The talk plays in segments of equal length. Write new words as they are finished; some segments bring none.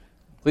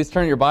Please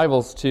turn your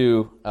Bibles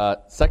to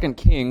 2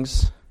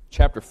 Kings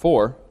chapter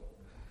 4.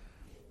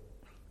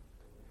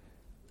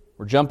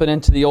 We're jumping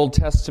into the Old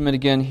Testament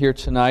again here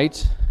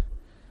tonight.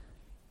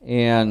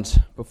 And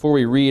before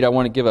we read, I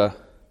want to give a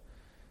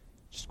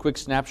just quick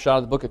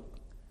snapshot of the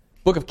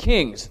book of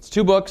Kings. It's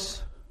two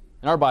books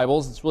in our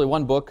Bibles. It's really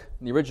one book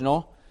in the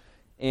original.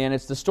 And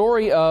it's the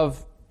story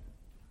of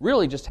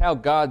really just how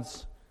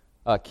God's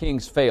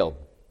kings failed.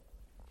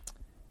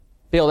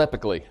 Failed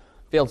epically.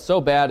 Failed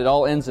so bad it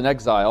all ends in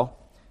exile.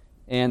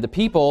 And the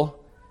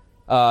people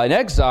in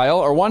exile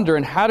are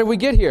wondering, how did we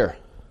get here?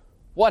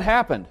 What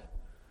happened?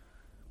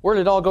 Where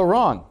did it all go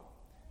wrong?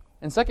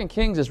 And 2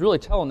 Kings is really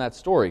telling that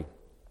story.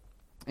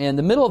 And in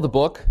the middle of the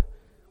book,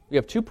 we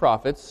have two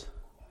prophets,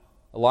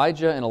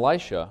 Elijah and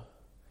Elisha.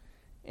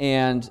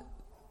 And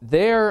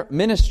their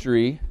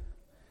ministry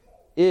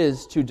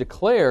is to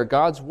declare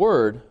God's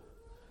word,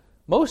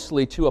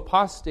 mostly to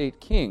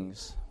apostate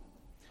kings,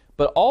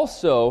 but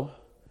also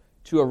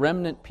to a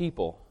remnant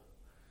people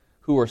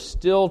who are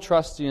still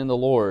trusting in the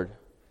Lord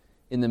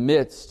in the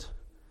midst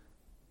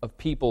of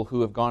people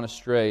who have gone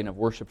astray and have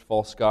worshipped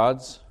false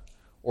gods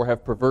or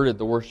have perverted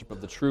the worship of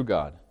the true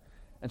God.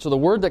 And so the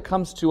word that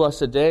comes to us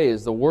today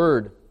is the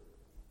word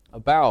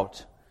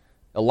about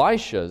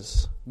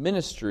Elisha's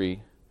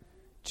ministry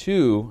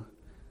to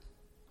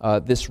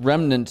this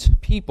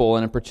remnant people,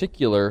 and in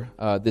particular,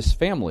 this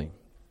family.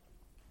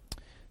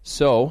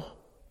 So,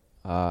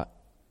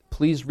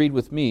 please read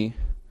with me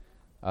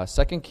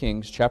 2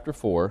 Kings chapter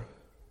 4,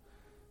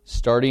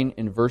 starting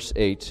in verse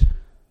 8,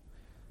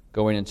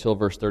 going until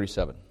verse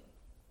 37.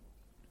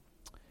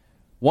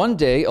 One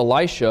day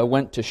Elisha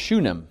went to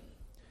Shunem,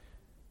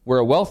 where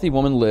a wealthy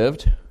woman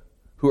lived,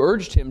 who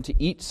urged him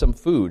to eat some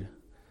food.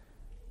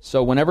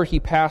 So whenever he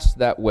passed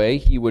that way,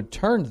 he would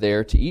turn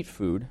there to eat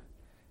food.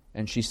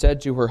 And she said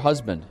to her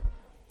husband,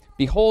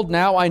 "Behold,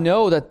 now I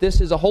know that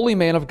this is a holy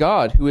man of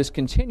God, who is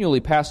continually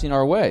passing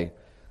our way.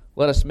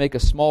 Let us make a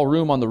small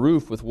room on the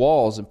roof with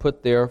walls, and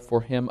put there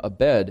for him a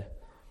bed,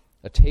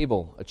 a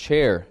table, a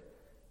chair,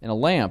 and a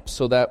lamp,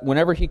 so that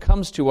whenever he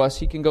comes to us,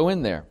 he can go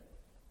in there."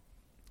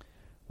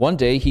 One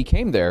day he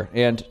came there,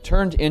 and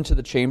turned into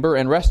the chamber,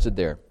 and rested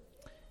there.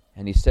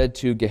 And he said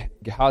to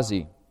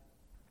Gehazi,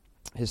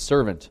 his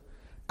servant,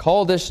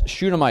 "Call this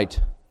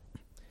Shunammite."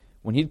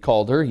 When he'd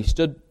called her,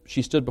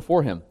 she stood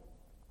before him.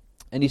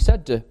 And he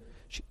said to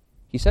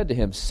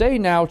him, "Say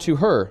now to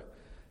her,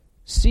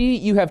 see,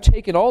 you have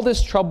taken all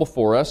this trouble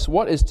for us.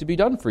 What is to be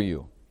done for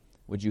you?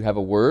 Would you have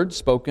a word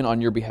spoken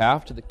on your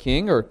behalf to the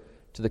king or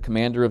to the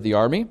commander of the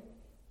army?"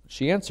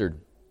 She answered,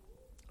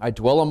 "I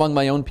dwell among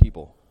my own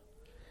people."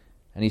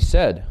 And he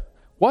said,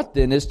 "What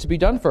then is to be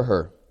done for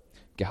her?"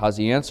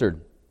 Gehazi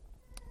answered,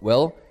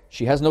 "Well,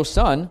 she has no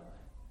son,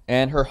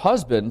 and her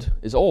husband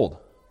is old."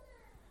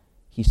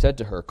 He said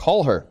to her,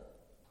 "Call her."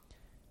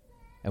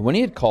 And when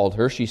he had called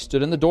her, she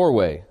stood in the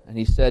doorway. And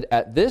he said,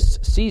 "At this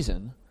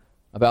season,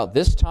 about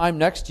this time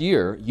next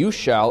year, you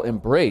shall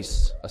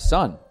embrace a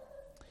son."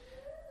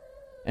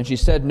 And she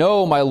said,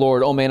 "No, my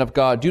lord, O man of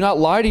God, do not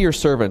lie to your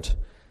servant."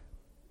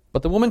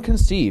 But the woman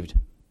conceived,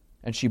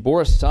 and she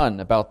bore a son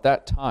about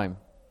that time,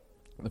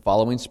 the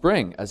following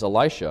spring, as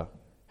Elisha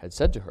had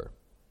said to her.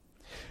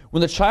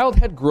 When the child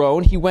had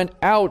grown, he went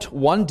out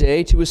one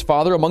day to his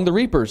father among the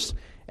reapers,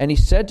 and he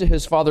said to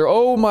his father,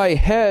 "Oh, my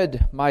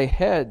head, my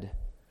head."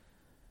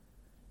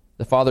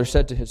 The father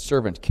said to his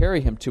servant,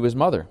 "Carry him to his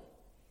mother."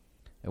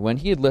 And when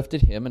he had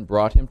lifted him and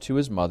brought him to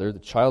his mother, the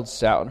child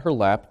sat on her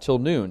lap till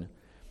noon,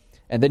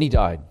 and then he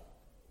died.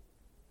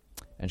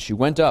 And she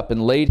went up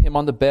and laid him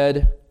on the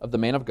bed of the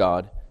man of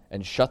God,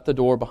 and shut the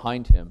door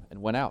behind him,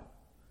 and went out.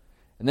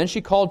 And then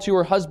she called to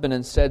her husband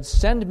and said,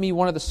 "Send me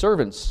one of the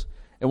servants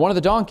and one of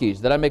the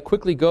donkeys, that I may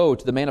quickly go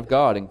to the man of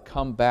God and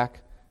come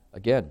back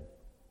again."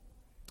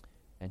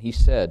 And he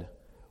said,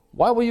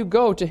 "Why will you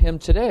go to him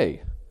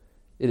today?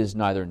 It is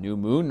neither new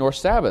moon nor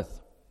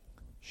Sabbath."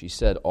 She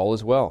said, "All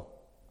is well."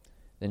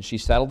 Then she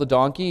saddled the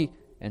donkey,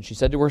 and she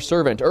said to her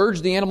servant,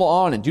 "Urge the animal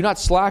on, and do not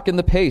slacken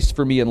the pace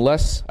for me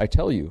unless I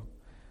tell you."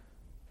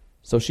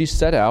 So she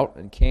set out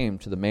and came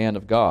to the man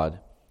of God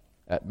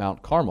at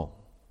Mount Carmel.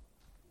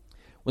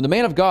 When the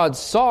man of God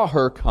saw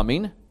her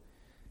coming,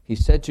 he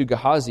said to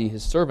Gehazi,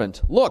 his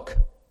servant, "Look,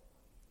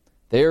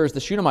 there is the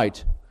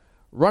Shunammite.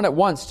 Run at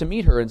once to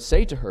meet her and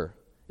say to her,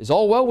 'Is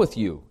all well with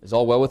you? Is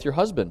all well with your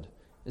husband?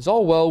 Is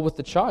all well with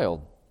the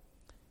child?'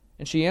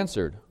 And she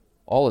answered,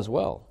 'All is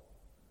well.'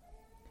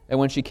 And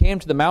when she came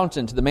to the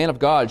mountain, to the man of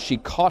God, she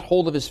caught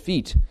hold of his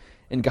feet,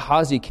 and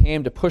Gehazi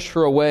came to push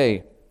her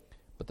away.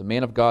 But the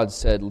man of God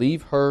said,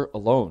 'Leave her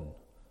alone,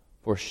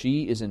 for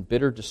she is in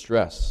bitter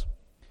distress.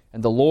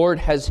 And the Lord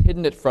has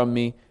hidden it from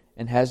me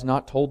and has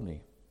not told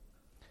me.'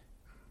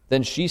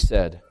 Then she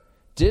said,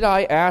 'Did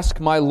I ask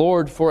my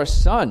Lord for a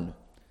son?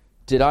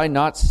 Did I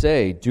not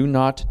say, do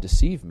not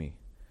deceive me?'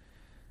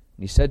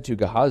 And he said to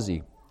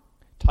Gehazi,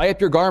 'Tie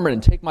up your garment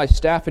and take my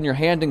staff in your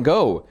hand and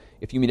go.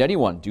 If you meet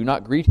anyone, do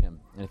not greet him.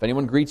 And if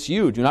anyone greets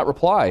you, do not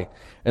reply.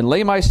 And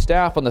lay my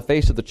staff on the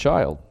face of the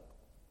child.'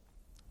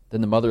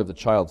 Then the mother of the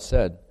child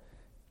said,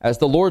 As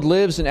the Lord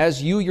lives and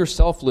as you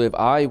yourself live,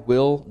 I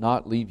will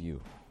not leave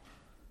you."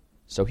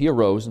 So he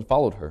arose and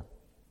followed her.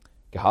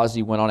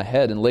 Gehazi went on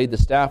ahead and laid the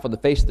staff on the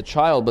face of the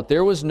child, but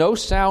there was no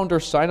sound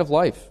or sign of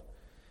life.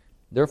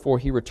 Therefore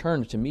he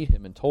returned to meet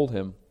him and told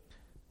him,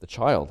 "The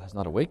child has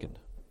not awakened."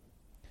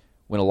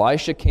 When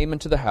Elisha came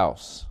into the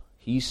house,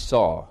 he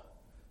saw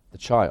the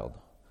child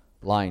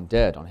lying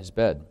dead on his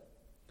bed.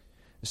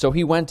 So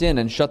he went in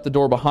and shut the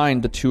door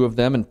behind the two of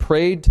them and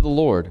prayed to the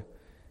Lord.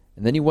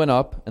 And then he went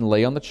up and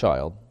lay on the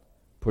child,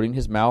 putting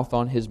his mouth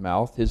on his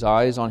mouth, his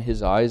eyes on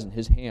his eyes, and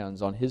his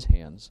hands on his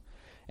hands.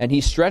 And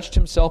he stretched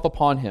himself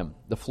upon him.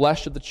 The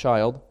flesh of the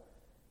child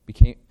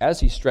became,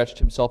 as he stretched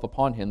himself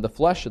upon him, the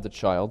flesh of the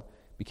child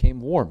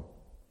became warm.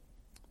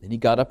 Then he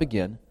got up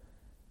again,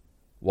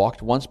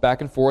 walked once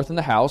back and forth in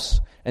the house,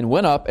 and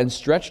went up and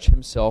stretched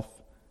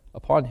himself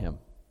upon him.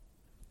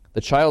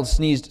 The child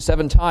sneezed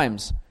 7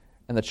 times,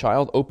 and the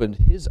child opened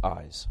his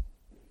eyes.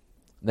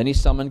 Then he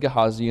summoned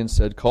Gehazi and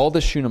said, "Call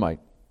the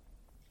Shunammite."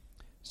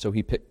 So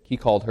he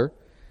called her.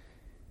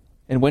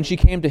 And when she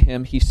came to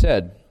him, he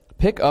said,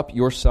 "Pick up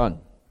your son."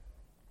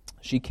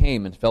 She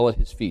came and fell at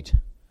his feet,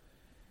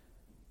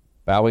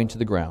 bowing to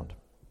the ground.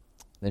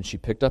 Then she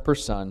picked up her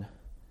son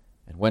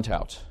and went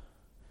out.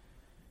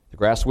 The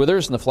grass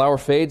withers and the flower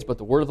fades, but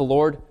the word of the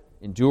Lord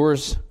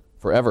endures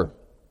forever.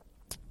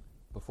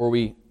 Before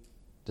we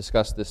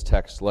discuss this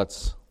text,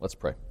 let's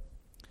pray.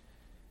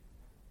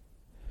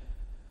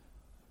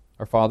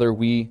 Our Father,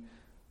 we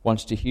want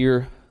to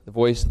hear the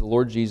voice of the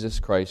Lord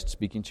Jesus Christ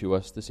speaking to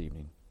us this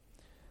evening.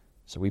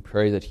 So we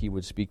pray that he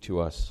would speak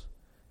to us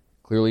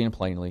clearly and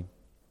plainly,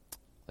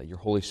 that your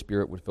Holy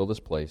Spirit would fill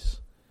this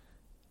place,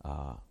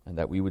 and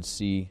that we would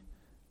see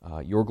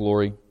your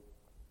glory.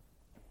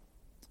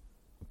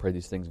 We pray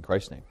these things in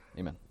Christ's name.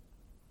 Amen.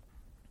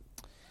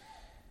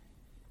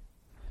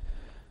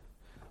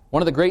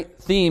 One of the great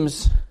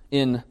themes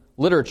in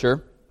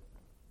literature,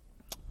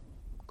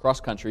 across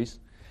countries,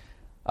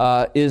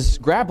 is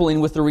grappling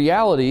with the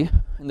reality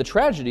and the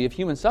tragedy of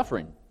human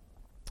suffering,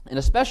 and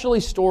especially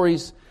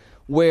stories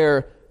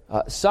where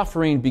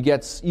suffering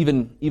begets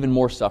even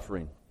more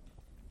suffering.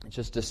 It's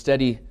just a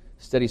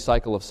steady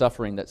cycle of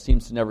suffering that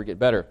seems to never get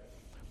better.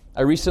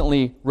 I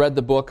recently read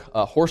the book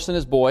Horse and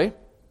His Boy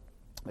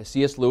by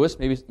C.S. Lewis.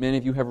 Maybe many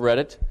of you have read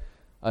it.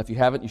 If you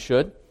haven't, you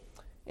should.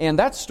 And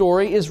that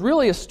story is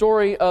really a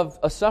story of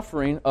a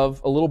suffering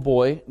of a little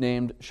boy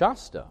named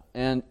Shasta.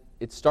 And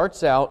it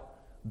starts out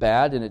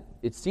bad, and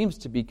it seems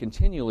to be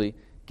continually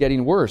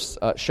getting worse.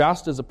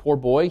 Shasta is a poor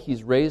boy.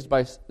 He's raised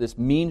by this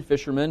mean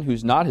fisherman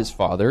who's not his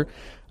father.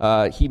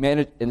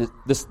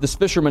 This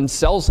fisherman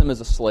sells him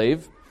as a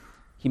slave.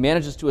 He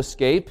manages to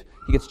escape.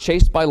 He gets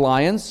chased by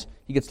lions.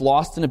 He gets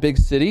lost in a big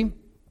city.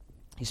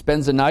 He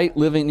spends a night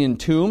living in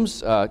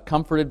tombs,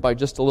 comforted by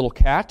just a little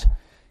cat.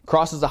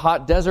 Crosses a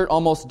hot desert,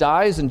 almost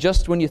dies, and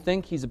just when you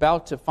think he's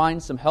about to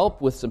find some help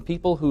with some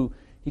people who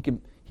he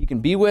can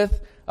be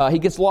with, he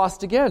gets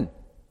lost again.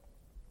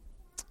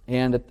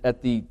 And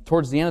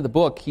towards the end of the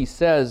book, he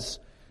says,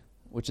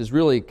 which has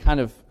really kind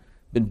of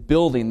been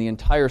building the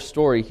entire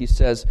story, he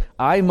says,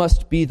 "I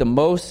must be the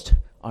most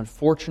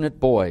unfortunate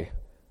boy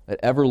that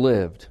ever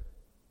lived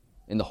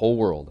in the whole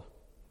world.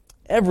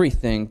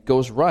 Everything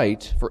goes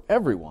right for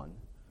everyone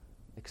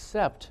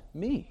except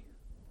me."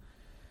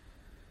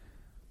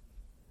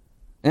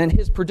 And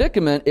his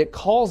predicament, it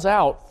calls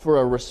out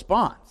for a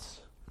response.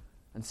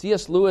 And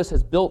C.S. Lewis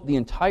has built the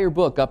entire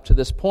book up to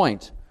this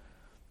point.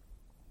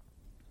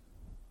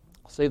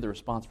 I'll save the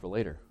response for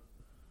later.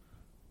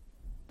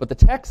 But the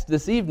text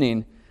this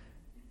evening,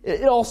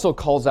 it also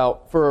calls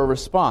out for a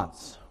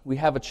response. We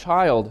have a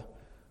child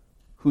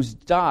who's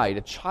died,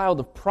 a child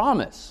of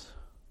promise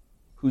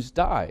who's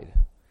died.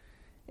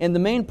 And the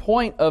main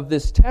point of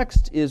this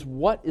text is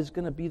what is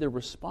going to be the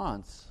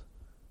response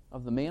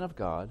of the man of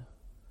God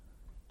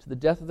to the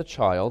death of the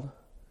child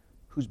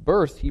whose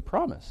birth he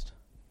promised.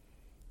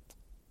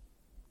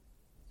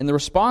 In the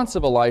response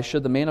of Elisha,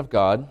 the man of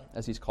God,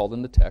 as he's called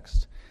in the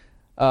text,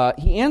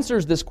 he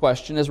answers this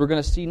question, as we're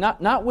going to see,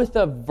 not with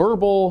a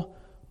verbal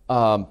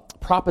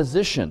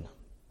proposition,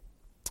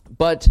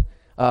 but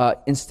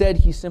instead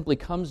he simply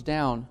comes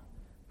down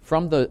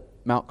from the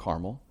Mount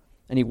Carmel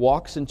and he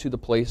walks into the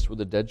place where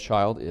the dead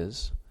child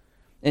is,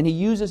 and he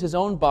uses his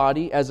own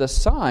body as a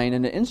sign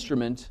and an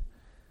instrument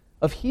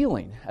of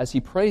healing as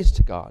he prays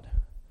to God.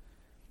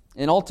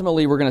 And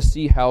ultimately, we're going to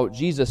see how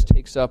Jesus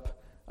takes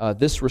up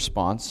this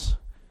response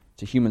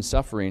to human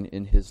suffering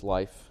in his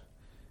life,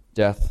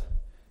 death,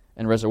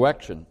 and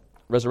resurrection.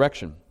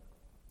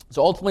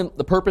 So ultimately,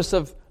 the purpose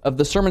of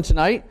the sermon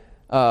tonight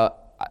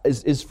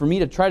is for me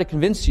to try to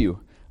convince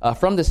you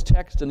from this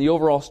text and the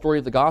overall story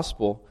of the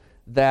gospel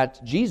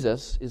that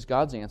Jesus is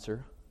God's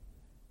answer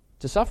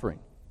to suffering.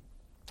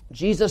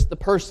 Jesus the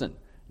person,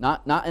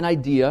 not an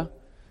idea,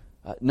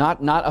 not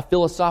a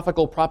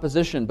philosophical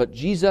proposition, but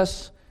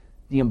Jesus,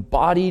 the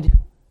embodied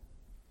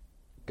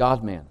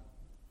God-man,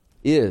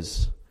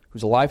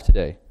 who's alive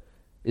today,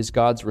 is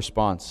God's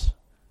response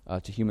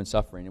to human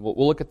suffering. And we'll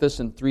look at this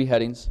in 3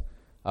 headings.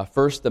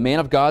 First, the man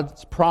of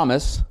God's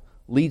promise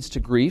leads to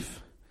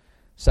grief.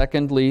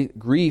 Secondly,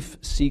 grief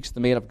seeks the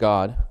man of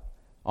God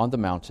on the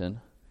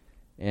mountain.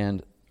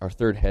 And our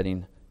third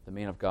heading, the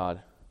man of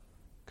God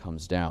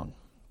comes down.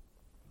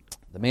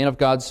 The man of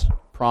God's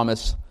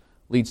promise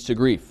leads to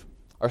grief.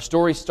 Our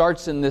story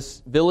starts in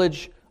this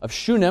village of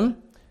Shunem,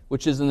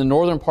 which is in the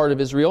northern part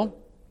of Israel.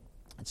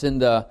 It's in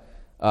the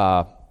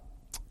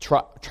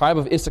tribe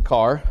of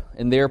Issachar,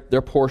 in their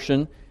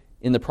portion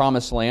in the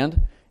Promised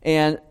Land.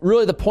 And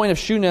really the point of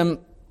Shunem,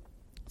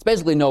 it's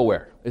basically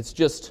nowhere. It's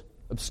just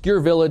obscure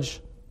village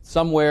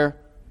somewhere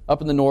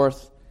up in the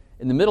north,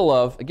 in the middle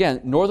of,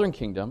 again, northern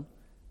kingdom.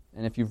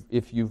 And if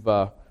you've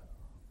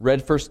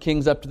read 1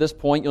 Kings up to this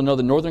point, you'll know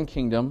the northern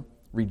kingdom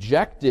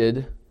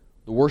rejected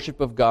the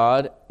worship of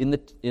God in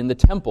the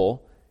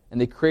temple, and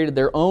they created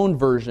their own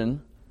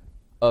version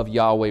of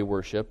Yahweh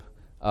worship.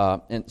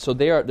 And so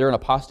they're an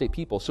apostate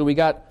people. So we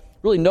got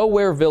really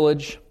nowhere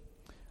village.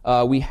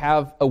 We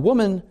have a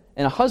woman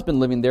and a husband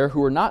living there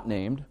who are not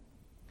named.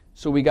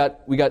 So we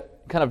got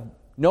kind of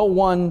no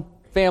one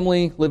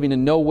family living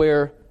in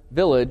nowhere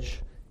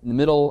village in the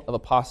middle of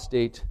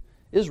apostate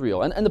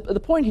Israel. And the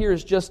point here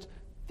is just,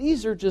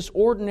 these are just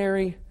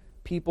ordinary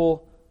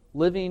people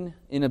living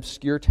in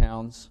obscure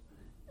towns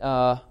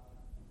in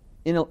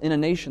a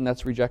nation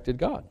that's rejected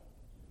God.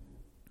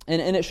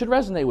 And it should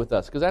resonate with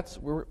us, because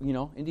we're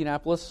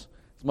Indianapolis,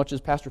 as much as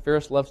Pastor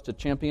Ferris loves to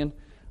champion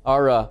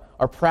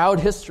our proud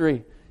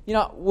history.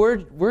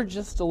 We're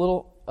just a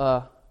little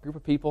group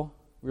of people,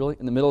 really,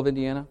 in the middle of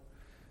Indiana,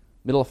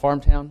 middle of farm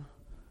town.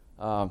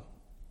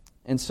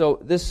 And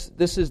so that's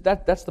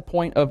the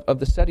point of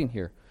the setting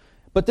here.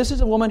 But this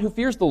is a woman who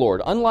fears the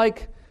Lord.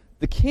 Unlike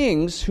the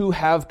kings who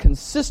have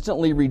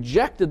consistently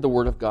rejected the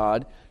word of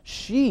God,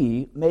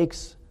 she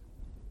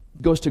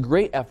goes to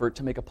great effort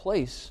to make a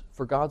place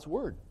for God's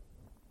word.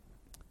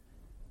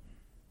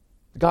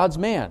 God's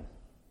man,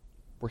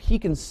 where he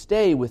can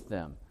stay with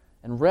them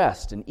and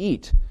rest and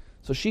eat.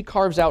 So she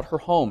carves out her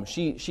home.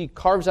 She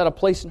carves out a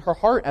place in her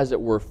heart, as it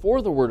were,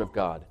 for the word of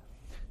God.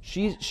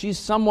 She's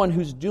someone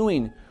who's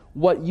doing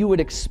what you would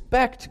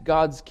expect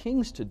God's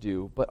kings to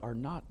do, but are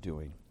not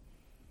doing.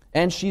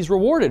 And she's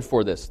rewarded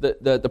for this.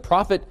 The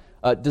prophet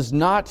does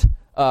not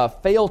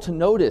fail to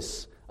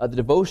notice the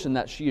devotion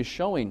that she is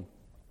showing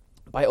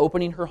by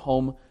opening her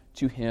home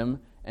to him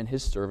and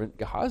his servant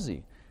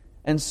Gehazi.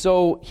 And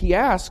so he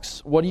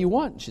asks, "What do you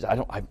want?" She says,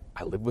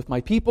 I live with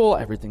my people.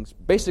 Everything's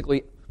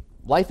basically,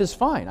 life is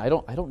fine. I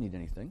don't need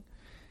anything.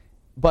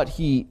 But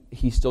he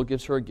still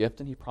gives her a gift,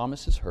 and he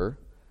promises her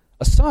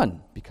a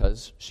son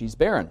because she's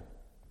barren.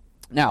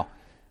 Now,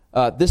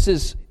 this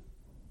is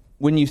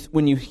when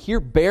you hear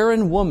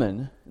barren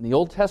woman in the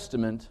Old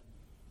Testament,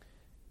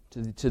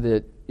 to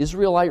the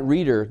Israelite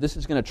reader, this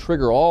is going to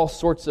trigger all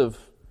sorts of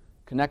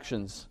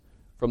connections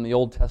from the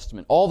Old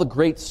Testament. All the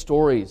great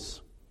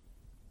stories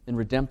in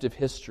redemptive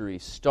history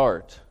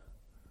start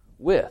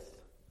with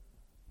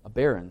a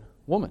barren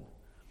woman.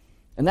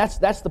 And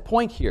that's the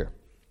point here.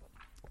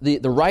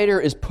 The writer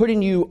is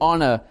putting you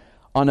on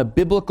a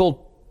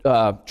biblical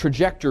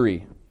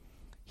trajectory.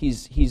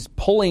 He's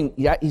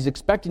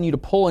expecting you to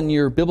pull in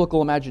your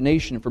biblical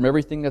imagination from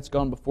everything that's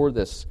gone before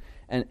this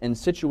and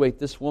situate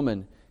this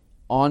woman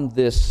on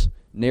this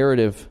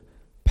narrative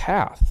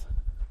path.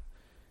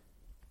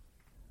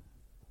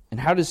 And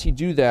how does he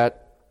do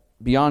that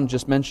beyond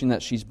just mentioning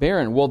that she's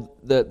barren? Well,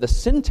 the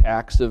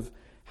syntax of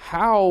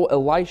how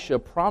Elisha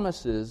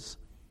promises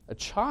a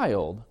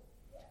child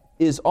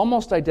is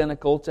almost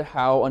identical to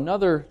how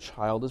another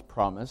child is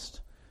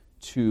promised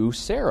to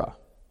Sarah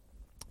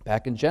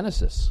back in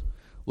Genesis.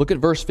 Look at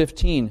verse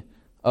 15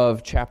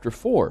 of chapter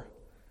 4.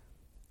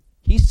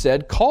 He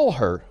said, "Call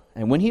her."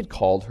 And when he had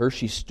called her,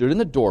 she stood in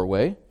the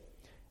doorway.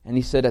 And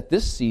he said, "At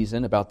this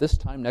season, about this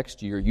time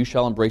next year, you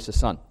shall embrace a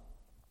son."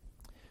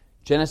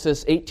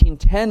 Genesis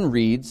 18:10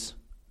 reads,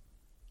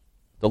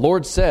 "The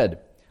Lord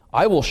said,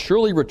 I will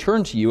surely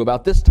return to you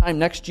about this time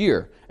next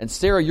year, and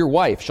Sarah your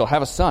wife shall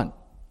have a son."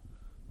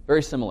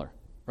 Very similar,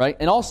 right?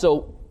 And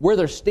also, where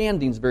they're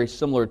standing is very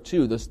similar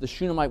too. The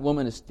Shunammite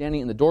woman is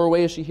standing in the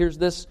doorway as she hears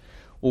this.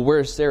 Well, where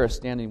is Sarah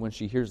standing when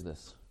she hears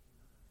this?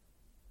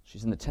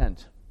 She's in the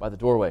tent by the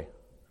doorway,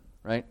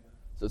 right?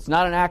 So it's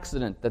not an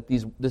accident that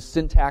this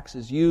syntax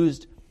is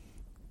used.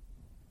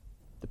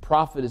 The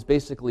prophet is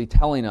basically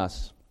telling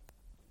us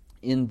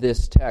in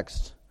this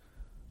text,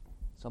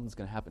 something's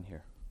going to happen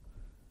here.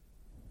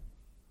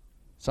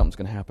 Something's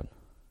going to happen.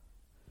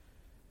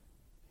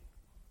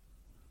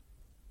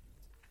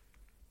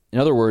 In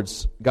other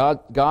words,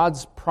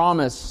 God's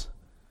promise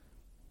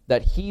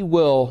that he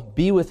will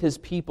be with his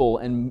people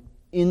and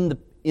in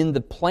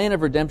the plan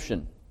of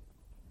redemption,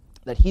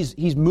 that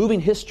he's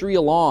moving history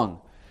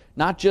along,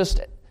 not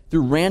just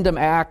through random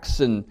acts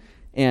and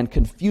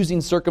confusing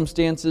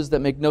circumstances that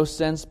make no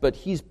sense, but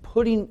he's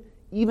putting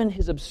even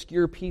his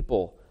obscure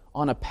people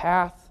on a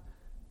path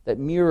that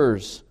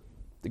mirrors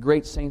the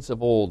great saints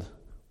of old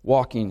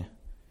walking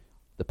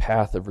the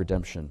path of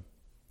redemption.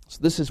 So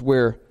this is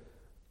where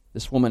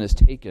this woman is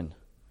taken.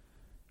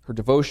 Her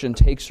devotion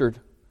takes her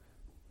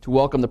to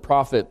welcome the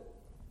prophet.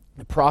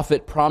 The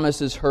prophet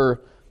promises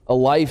her a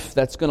life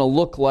that's going to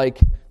look like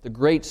the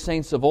great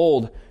saints of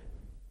old.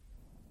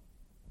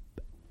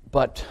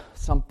 But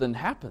something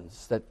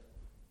happens that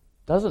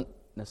doesn't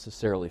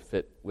necessarily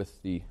fit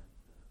with the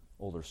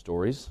older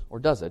stories, or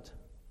does it?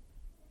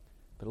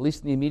 But at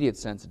least in the immediate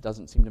sense, it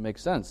doesn't seem to make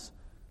sense.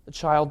 The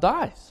child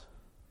dies.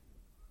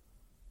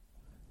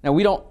 Now,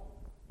 we don't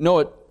know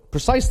it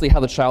precisely how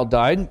the child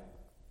died.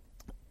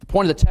 The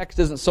point of the text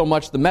isn't so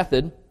much the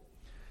method.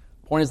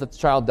 The point is that the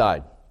child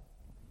died.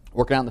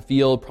 Working out in the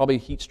field, probably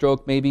heat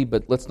stroke maybe,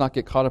 but let's not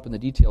get caught up in the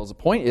details. The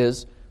point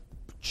is,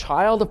 the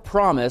child of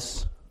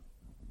promise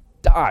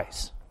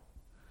dies.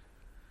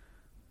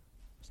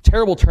 It's a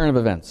terrible turn of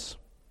events.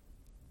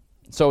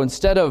 So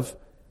instead of,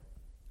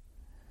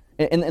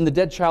 and the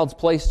dead child's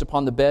placed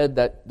upon the bed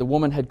that the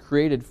woman had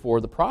created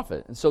for the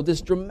prophet. And so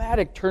this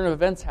dramatic turn of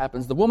events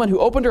happens. The woman who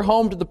opened her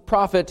home to the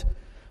prophet,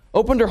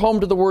 opened her home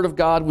to the word of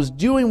God, was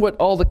doing what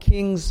all the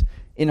kings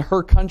in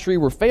her country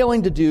were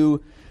failing to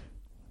do.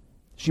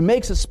 She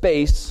makes a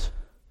space.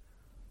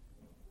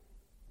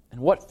 And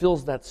what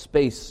fills that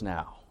space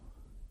now?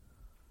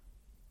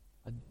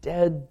 A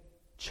dead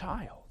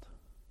child.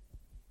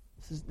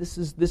 This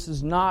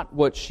is not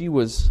what she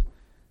was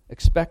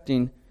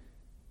expecting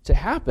to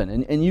happen.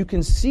 And you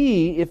can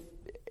see,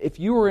 if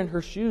you were in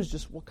her shoes,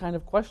 just what kind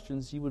of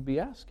questions you would be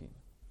asking.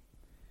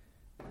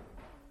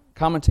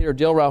 Commentator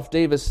Dale Ralph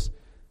Davis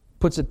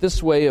puts it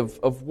this way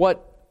of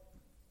what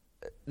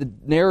the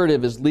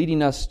narrative is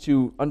leading us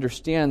to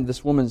understand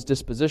this woman's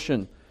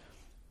disposition.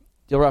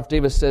 Dale Ralph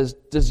Davis says,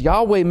 "Does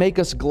Yahweh make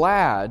us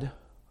glad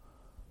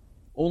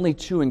only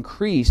to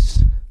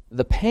increase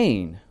the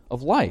pain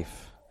of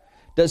life?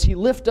 Does He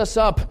lift us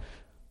up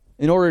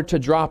in order to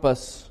drop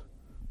us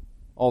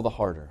all the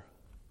harder?"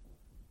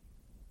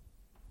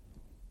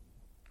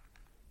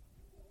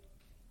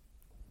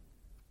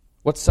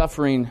 What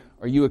suffering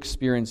are you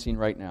experiencing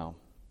right now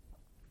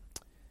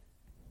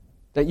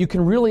that you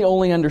can really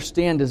only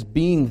understand as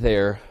being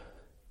there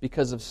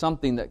because of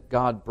something that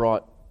God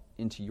brought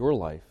into your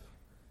life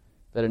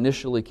that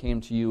initially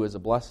came to you as a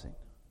blessing?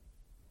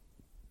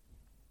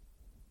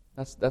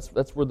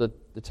 That's where the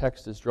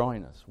text is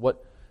drawing us.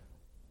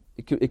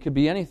 It could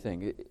be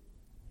anything.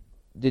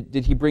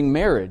 Did He bring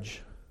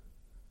marriage,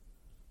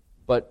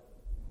 but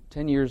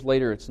 10 years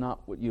later it's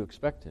not what you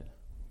expected?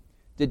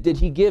 Did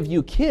He give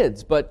you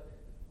kids, but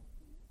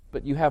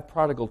you have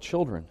prodigal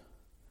children?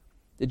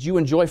 Did you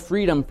enjoy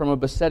freedom from a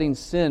besetting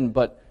sin,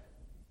 but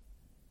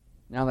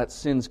now that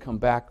sin's come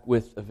back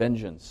with a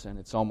vengeance, and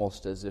it's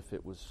almost as if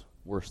it was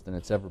worse than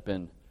it's ever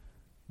been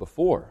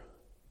before?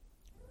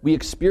 We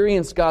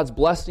experience God's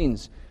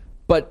blessings,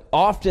 but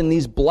often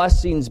these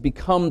blessings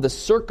become the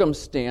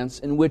circumstance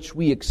in which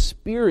we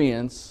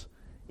experience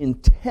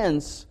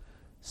intense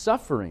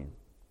suffering,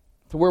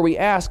 to where we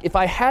ask, if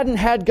I hadn't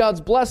had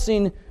God's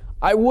blessing,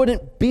 I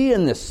wouldn't be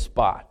in this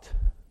spot.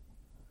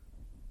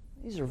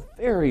 These are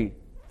very,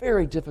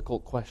 very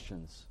difficult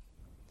questions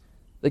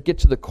that get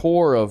to the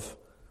core of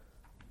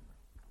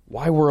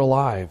why we're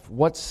alive,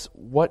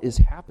 what is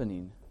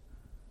happening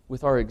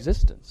with our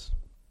existence.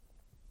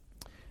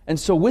 And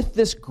so with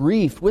this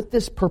grief, with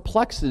this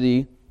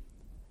perplexity,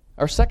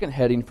 our second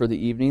heading for the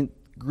evening,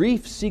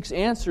 grief seeks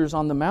answers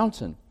on the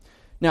mountain.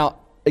 Now,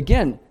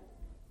 again,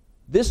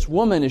 this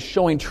woman is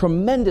showing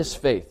tremendous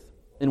faith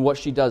in what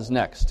she does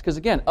next. Because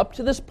again, up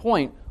to this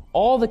point,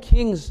 all the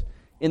kings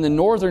in the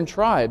northern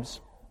tribes,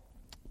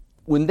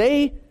 when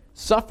they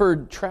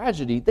suffered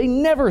tragedy, they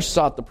never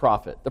sought the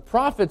prophet. The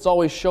prophets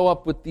always show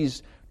up with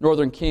these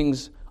northern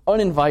kings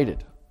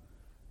uninvited.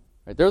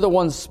 Right? They're the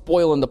ones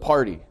spoiling the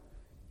party.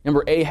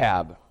 Remember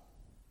Ahab.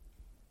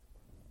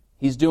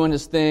 He's doing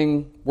his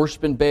thing,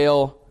 worshiping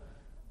Baal.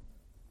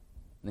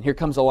 And here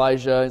comes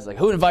Elijah. He's like,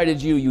 "Who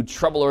invited you, you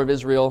troubler of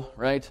Israel?"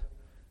 Right?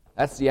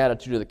 That's the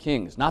attitude of the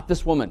kings. Not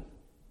this woman.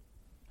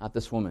 Not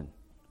this woman.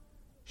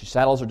 She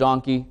saddles her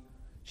donkey.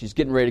 She's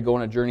getting ready to go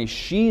on a journey.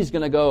 She's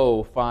going to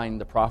go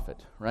find the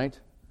prophet, right?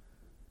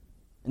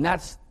 And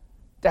that's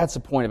a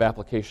point of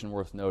application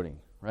worth noting,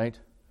 right?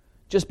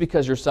 Just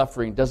because you're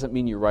suffering doesn't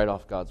mean you write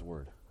off God's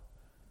word,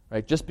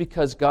 right? Just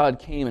because God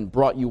came and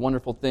brought you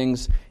wonderful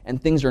things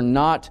and things are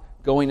not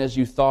going as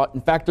you thought.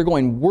 In fact, they're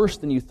going worse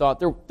than you thought.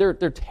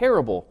 They're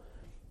terrible.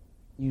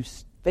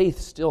 Faith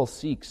still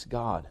seeks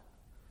God,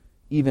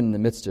 even in the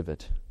midst of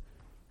it.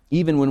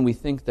 Even when we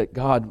think that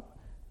God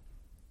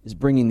is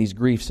bringing these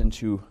griefs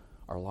into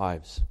our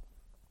lives.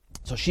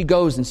 So she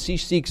goes and she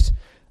seeks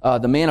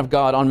the man of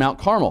God on Mount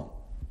Carmel.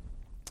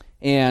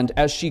 And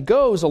as she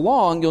goes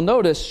along, you'll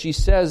notice she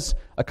says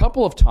a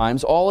couple of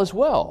times, "All is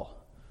well."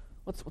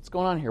 What's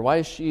going on here? Why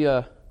is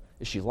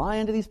she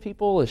lying to these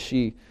people?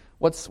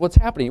 What's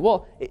happening?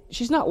 Well,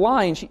 she's not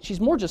lying.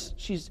 She's more just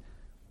she's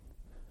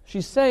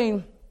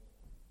saying,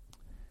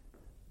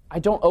 I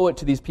don't owe it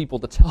to these people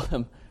to tell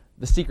them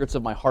the secrets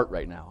of my heart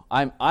right now.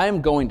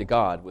 I'm going to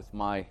God with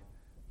my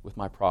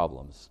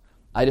problems.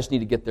 I just need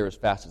to get there as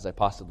fast as I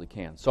possibly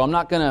can. So I'm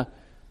not going to,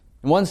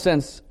 in one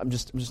sense, I'm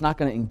just not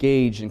going to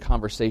engage in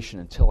conversation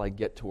until I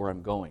get to where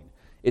I'm going.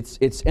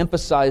 It's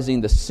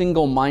emphasizing the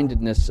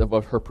single-mindedness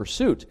of her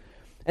pursuit.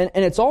 And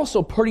it's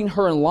also putting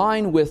her in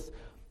line with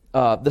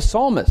the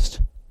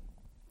psalmist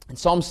in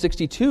Psalm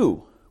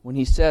 62, when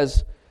he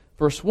says,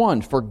 verse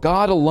 1, "For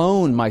God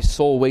alone my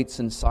soul waits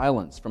in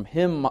silence. From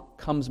him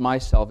comes my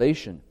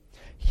salvation.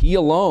 He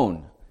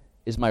alone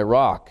is my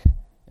rock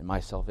and my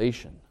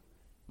salvation,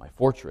 my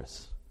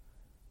fortress."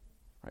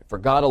 Right? For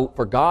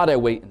God I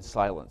wait in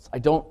silence. I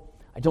don't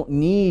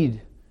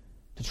need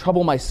to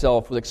trouble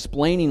myself with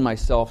explaining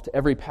myself to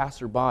every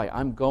passerby.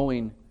 I'm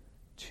going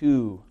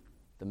to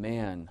the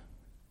man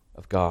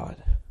of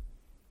God.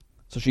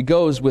 So she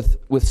goes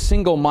with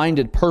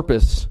single-minded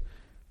purpose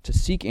to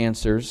seek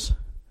answers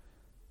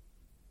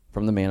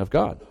from the man of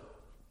God.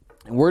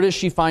 And where does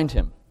she find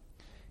him?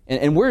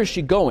 And where is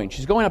she going?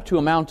 She's going up to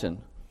a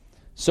mountain.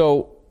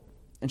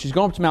 And she's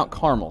going up to Mount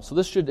Carmel. So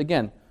this should,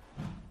 again,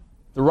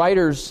 the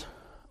writers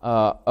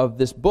of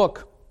this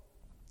book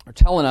are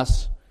telling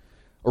us,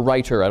 a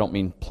writer, I don't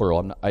mean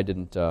plural, I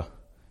didn't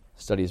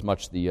study as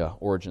much the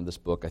origin of this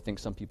book. I think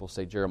some people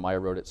say Jeremiah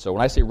wrote it. So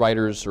when I say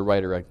writers or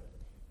writer, I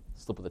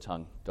slip of the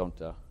tongue.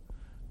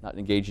 Not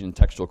engaging in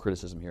textual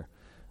criticism here.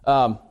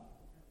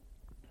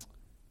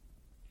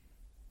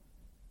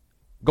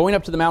 Going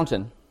up to the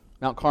mountain,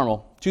 Mount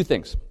Carmel, two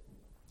things.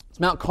 It's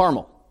Mount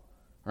Carmel,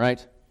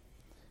 right?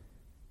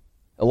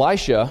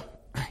 Elisha,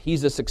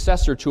 he's a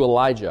successor to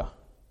Elijah.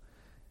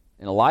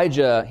 And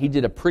Elijah, he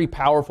did a pretty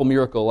powerful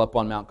miracle up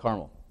on Mount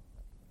Carmel.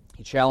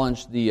 He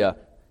challenged the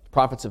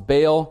prophets of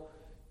Baal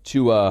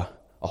to a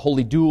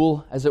holy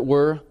duel, as it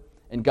were,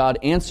 and God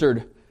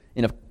answered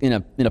in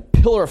a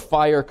pillar of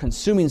fire,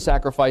 consuming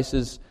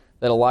sacrifices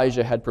that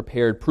Elijah had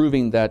prepared,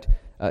 proving that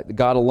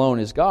God alone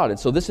is God. And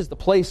so this is the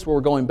place where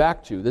we're going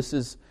back to. This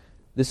is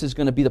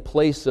going to be the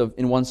place of,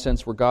 in one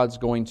sense, where God's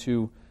going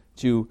to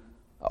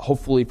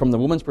hopefully, from the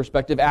woman's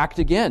perspective, act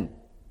again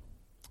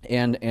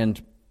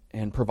and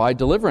provide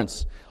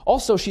deliverance.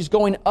 Also, she's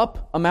going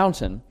up a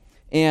mountain,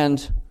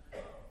 and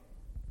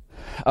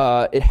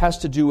it has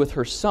to do with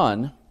her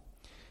son.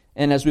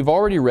 And as we've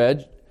already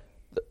read,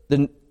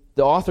 the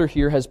author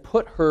here has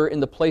put her in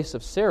the place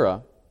of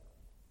Sarah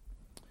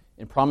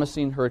in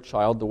promising her a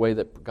child the way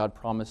that God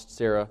promised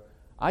Sarah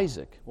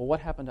Isaac. Well, what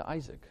happened to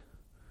Isaac?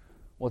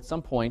 Well, at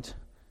some point,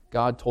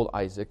 God told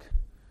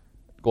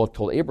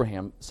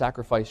Abraham,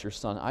 sacrifice your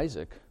son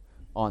Isaac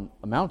on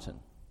a mountain.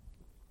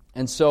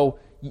 And so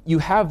you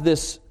have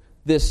this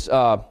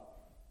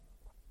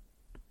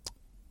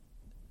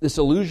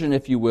allusion,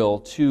 if you will,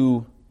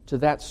 to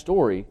that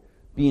story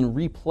being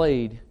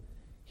replayed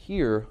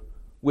here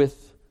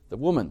with the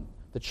woman.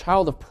 The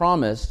child of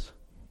promise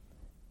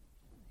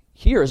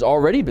here has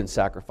already been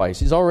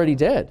sacrificed. He's already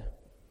dead.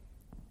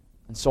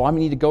 And so I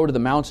need to go to the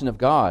mountain of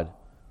God,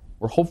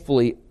 where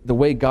hopefully the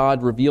way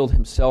God revealed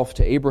himself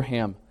to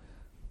Abraham,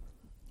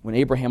 when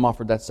Abraham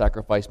offered that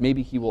sacrifice,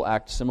 maybe he will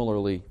act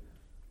similarly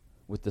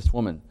with this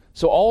woman.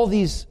 So all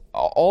these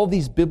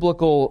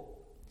biblical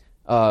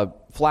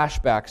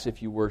flashbacks,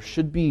 if you were,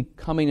 should be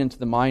coming into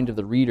the mind of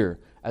the reader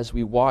as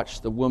we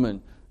watch the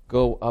woman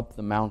go up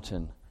the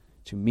mountain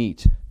to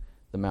meet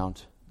the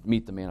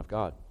man of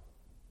God.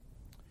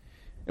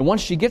 And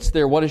once she gets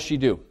there, what does she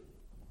do?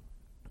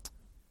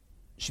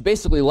 She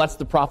basically lets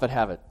the prophet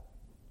have it.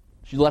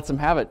 She lets him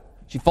have it.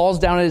 She falls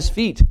down at his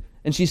feet,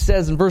 and she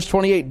says in verse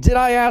 28, "Did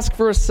I ask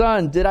for a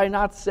son? Did I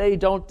not say,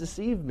 don't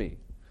deceive me?"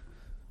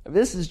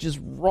 This is just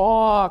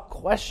raw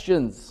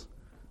questions.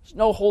 There's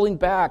no holding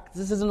back.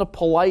 This isn't a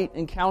polite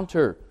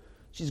encounter.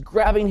 She's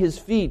grabbing his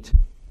feet,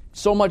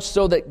 so much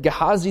so that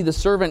Gehazi, the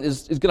servant,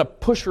 is going to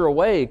push her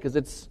away because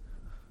it's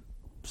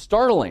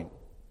startling.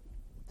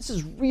 This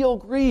is real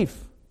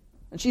grief.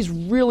 And she's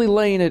really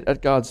laying it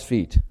at God's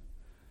feet.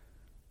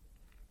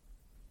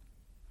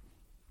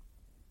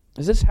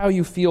 Is this how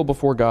you feel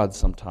before God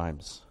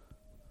sometimes?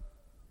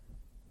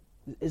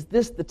 Is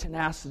this the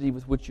tenacity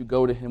with which you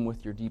go to Him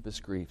with your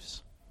deepest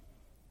griefs?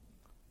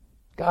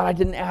 God, I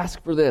didn't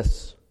ask for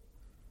this.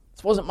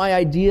 This wasn't my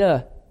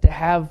idea to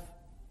have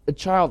a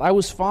child. I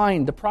was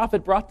fine. The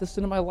prophet brought this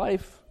into my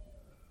life.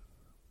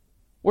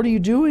 What are you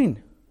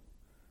doing?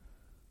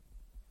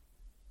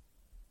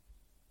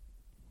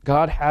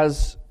 God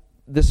has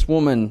this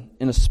woman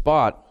in a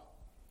spot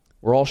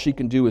where all she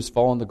can do is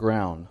fall on the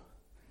ground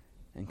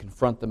and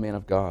confront the man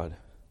of God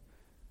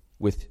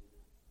with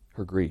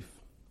her grief.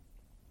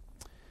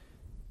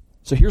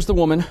 So here's the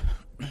woman.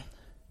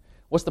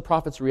 What's the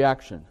prophet's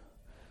reaction?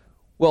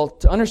 Well,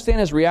 to understand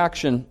his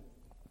reaction,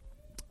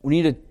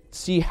 we need to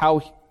see how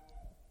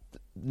the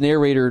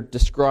narrator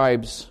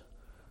describes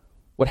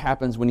what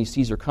happens when he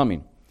sees her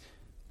coming.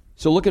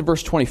 So look at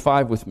verse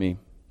 25 with me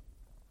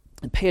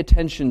and pay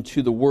attention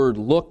to the word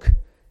look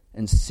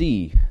and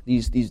see,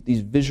 these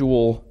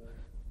visual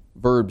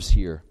verbs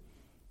here.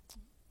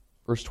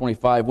 Verse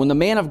 25, when the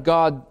man of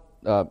God,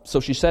 so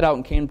she set out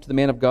and came to the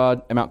man of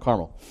God at Mount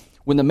Carmel.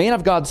 When the man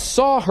of God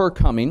saw her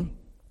coming,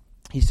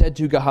 he said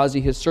to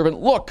Gehazi, his servant,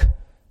 "Look,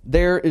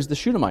 there is the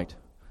Shunammite."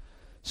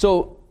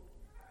 So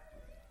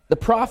the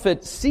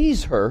prophet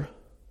sees her.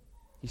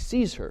 He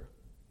sees her.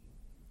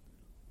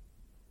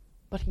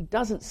 But he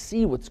doesn't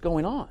see what's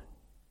going on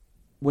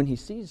when he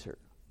sees her.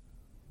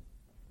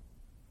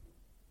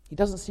 He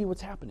doesn't see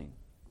what's happening.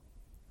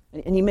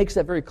 And he makes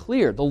that very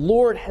clear. The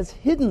Lord has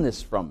hidden this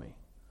from me.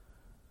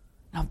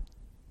 Now,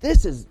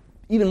 this is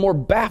even more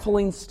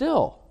baffling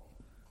still.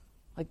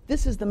 Like,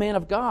 this is the man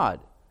of God.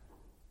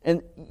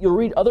 And you'll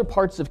read other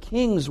parts of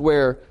Kings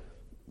where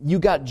you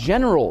got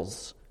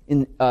generals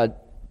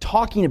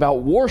talking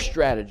about war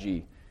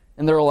strategy.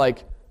 And they're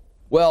like,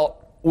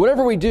 well,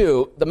 whatever we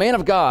do, the man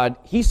of God,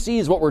 he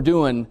sees what we're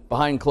doing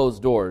behind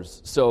closed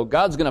doors. So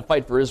God's going to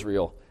fight for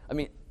Israel. I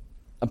mean,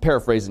 I'm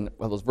paraphrasing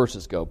how those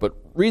verses go, but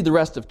read the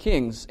rest of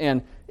Kings,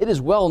 and it is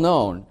well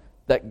known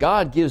that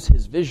God gives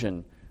his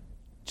vision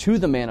to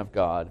the man of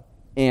God,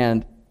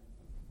 and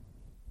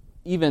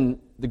even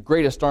the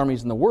greatest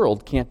armies in the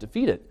world can't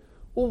defeat it.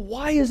 Well,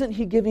 why isn't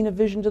he giving a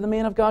vision to the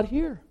man of God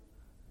here?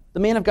 The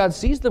man of God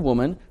sees the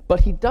woman,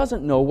 but he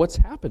doesn't know what's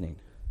happening.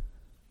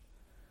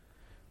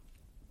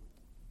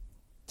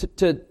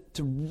 To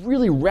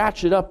really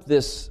ratchet up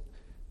this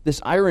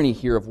irony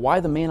here of why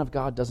the man of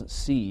God doesn't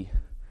see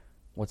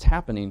what's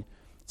happening,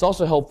 it's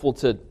also helpful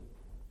to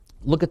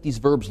look at these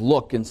verbs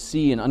look and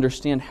see and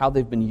understand how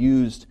they've been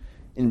used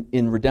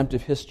in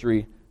redemptive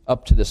history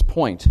up to this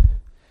point.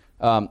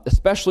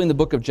 Especially in the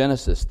book of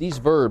Genesis, these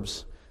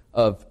verbs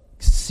of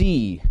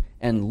see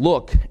and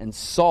look and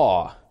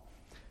saw,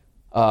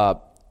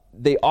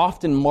 they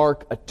often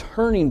mark a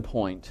turning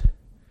point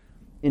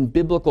in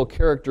biblical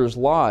characters'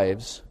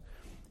 lives,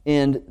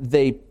 and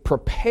they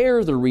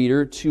prepare the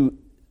reader to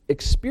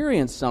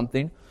experience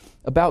something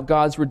about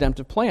God's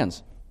redemptive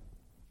plans.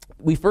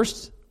 We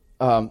first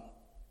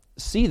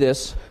see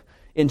this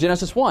in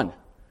Genesis 1.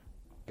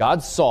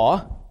 God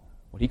saw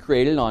what he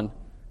created on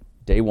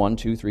day 1,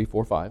 2, 3,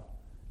 4, 5,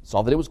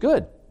 saw that it was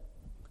good.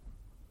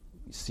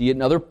 You see it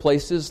in other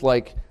places,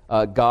 like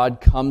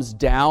God comes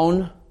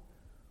down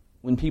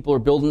when people are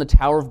building the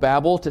Tower of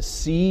Babel to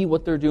see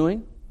what they're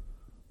doing.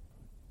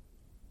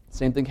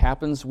 Same thing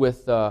happens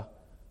with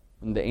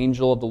when the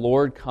angel of the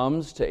Lord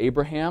comes to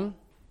Abraham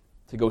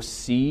to go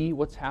see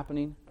what's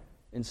happening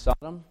in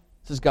Sodom.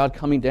 This is God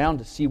coming down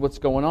to see what's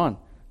going on.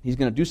 He's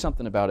going to do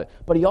something about it.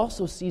 But he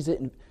also sees it,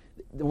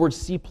 the word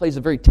see plays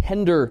a very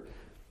tender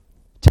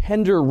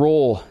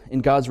role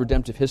in God's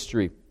redemptive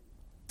history.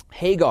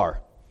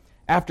 Hagar,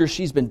 after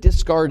she's been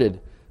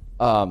discarded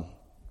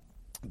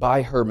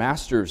by her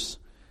masters,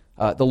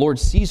 the Lord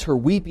sees her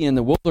weeping in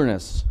the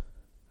wilderness.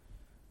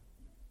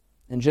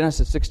 In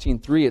Genesis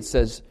 16:3 it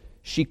says,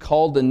 she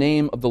called the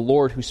name of the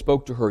Lord who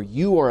spoke to her,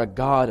 "You are a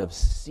God of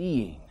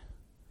seeing."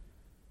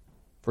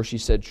 For she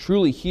said,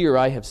 "Truly here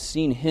I have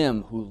seen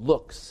him who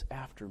looks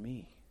after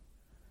me."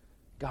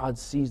 God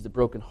sees the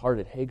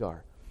brokenhearted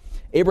Hagar.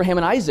 Abraham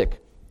and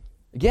Isaac.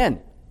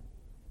 Again,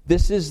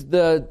 this is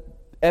the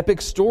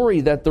epic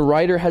story that the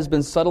writer has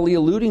been subtly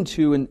alluding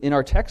to in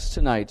our text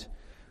tonight.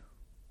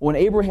 When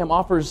Abraham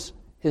offers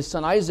his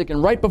son Isaac,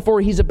 and right before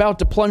he's about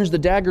to plunge the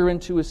dagger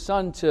into his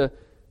son to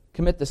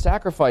commit the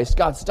sacrifice,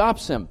 God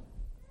stops him.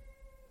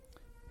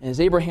 And as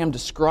Abraham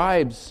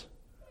describes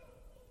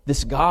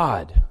this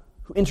God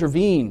who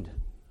intervened,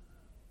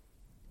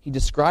 he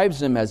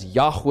describes him as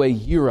Yahweh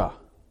Yireh.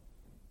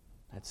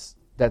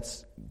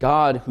 That's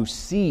God who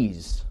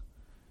sees.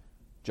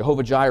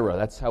 Jehovah Jireh,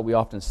 that's how we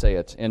often say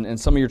it. And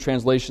some of your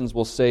translations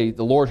will say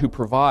the Lord who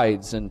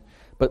provides.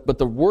 But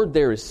the word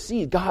there is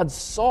see. God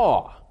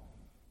saw.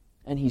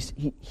 And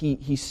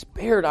he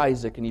spared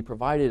Isaac and he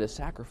provided a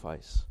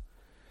sacrifice.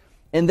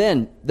 And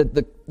then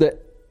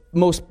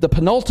the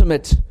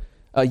penultimate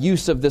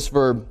use of this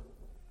verb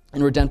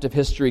in redemptive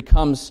history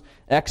comes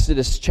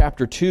Exodus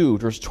chapter 2,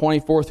 verse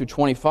 24 through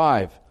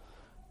 25.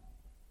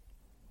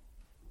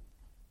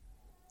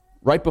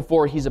 Right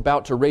before he's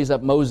about to raise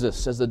up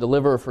Moses as the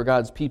deliverer for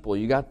God's people,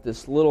 you got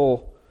this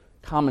little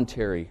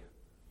commentary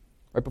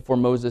right before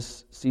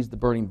Moses sees the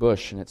burning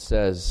bush, and it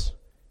says,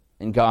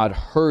 "And God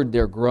heard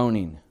their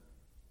groaning,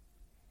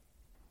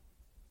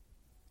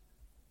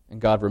 and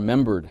God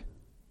remembered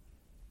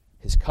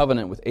his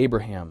covenant with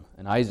Abraham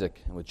and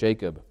Isaac and with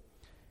Jacob,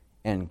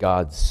 and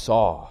God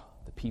saw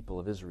the people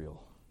of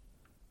Israel,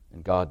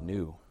 and God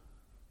knew."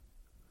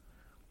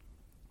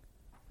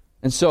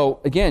 And so,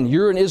 again,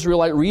 you're an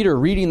Israelite reader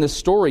reading this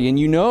story, and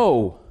you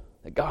know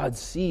that God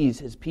sees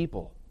his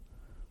people.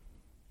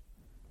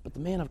 But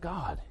the man of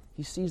God,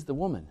 he sees the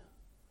woman,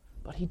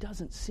 but he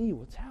doesn't see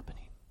what's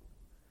happening.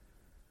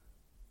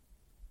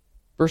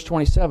 Verse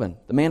 27,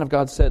 the man of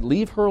God said,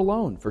 "Leave her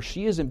alone, for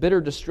she is in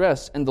bitter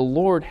distress, and the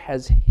Lord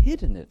has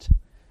hidden it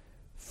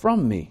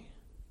from me."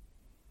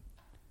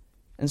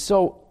 And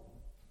so,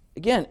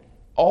 again,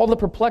 all the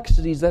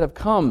perplexities that have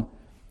come,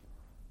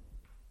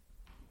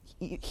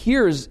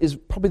 here is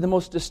probably the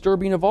most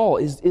disturbing of all.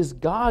 Is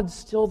God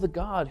still the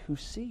God who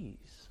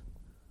sees?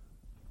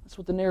 That's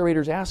what the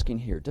narrator's asking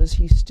here. Does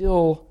he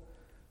still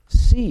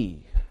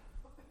see?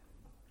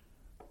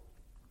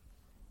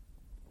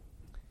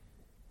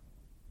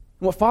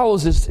 And what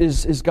follows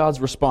is God's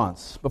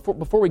response.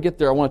 Before we get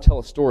there, I want to tell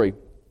a story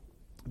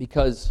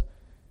because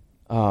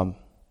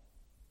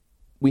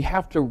we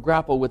have to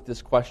grapple with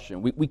this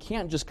question. We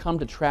can't just come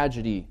to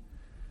tragedy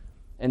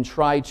and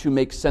try to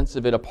make sense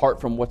of it apart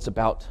from what's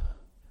about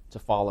to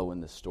follow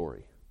in this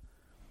story.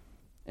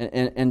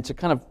 And to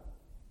kind of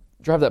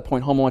drive that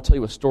point home, I want to tell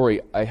you a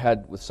story I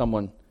had with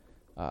someone,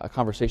 a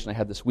conversation I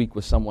had this week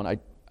with someone.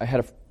 I had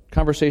a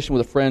conversation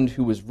with a friend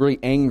who was really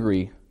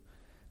angry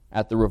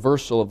at the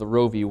reversal of the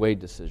Roe v. Wade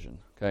decision.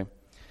 Okay,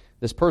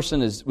 this person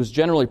was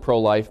generally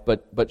pro-life,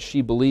 but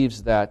she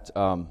believes that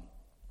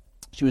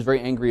she was very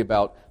angry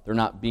about there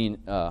not being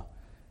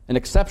an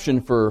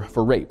exception for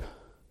rape.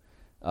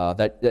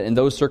 That in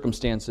those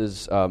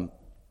circumstances, an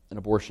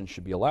abortion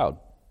should be allowed.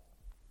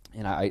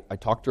 And I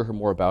talked to her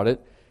more about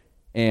it,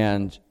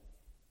 and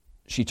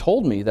she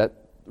told me that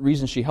the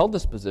reason she held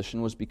this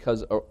position was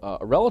because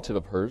a relative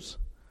of hers,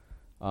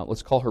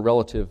 let's call her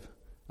relative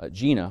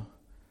Gina,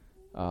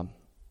 I'm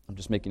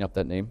just making up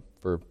that name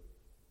for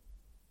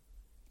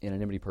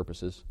anonymity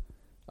purposes.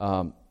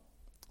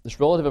 This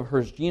relative of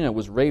hers, Gina,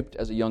 was raped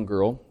as a young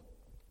girl,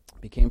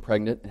 became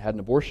pregnant, and had an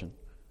abortion.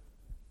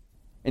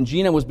 And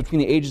Gina was between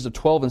the ages of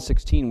 12 and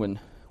 16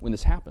 when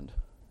this happened.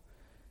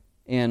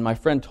 And my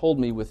friend told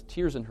me with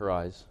tears in her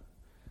eyes,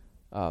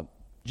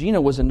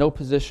 Gina was in no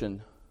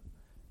position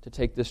to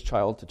take this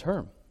child to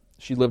term.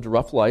 She lived a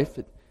rough life.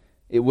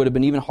 It would have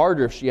been even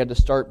harder if she had to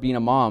start being a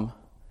mom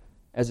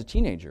as a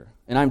teenager.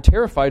 And I'm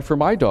terrified for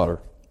my daughter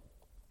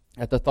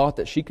at the thought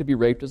that she could be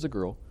raped as a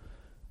girl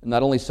and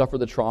not only suffer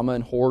the trauma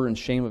and horror and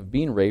shame of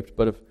being raped,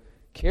 but of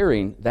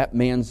carrying that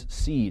man's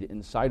seed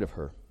inside of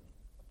her.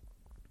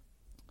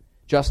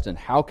 Justin,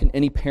 how can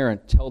any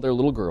parent tell their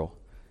little girl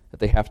that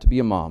they have to be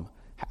a mom?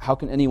 How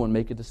can anyone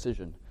make a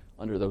decision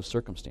under those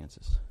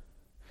circumstances?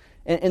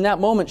 And in that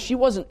moment, she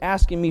wasn't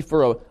asking me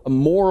for a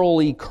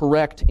morally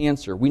correct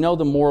answer. We know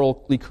the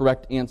morally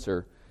correct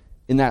answer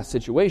in that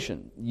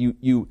situation.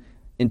 You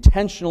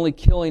intentionally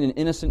killing an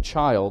innocent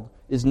child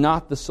is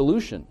not the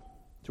solution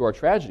to our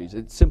tragedies.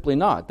 It's simply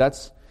not.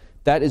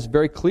 That is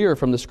very clear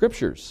from the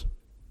Scriptures.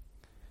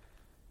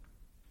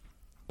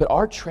 But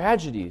our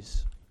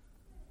tragedies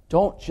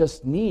don't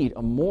just need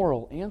a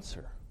moral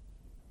answer.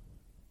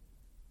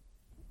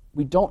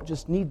 We don't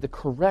just need the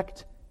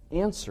correct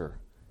answer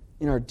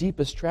in our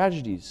deepest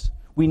tragedies.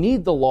 We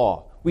need the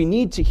law. We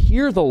need to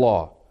hear the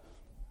law.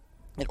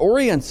 It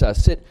orients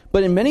us.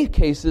 But in many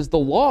cases, the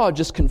law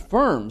just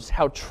confirms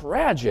how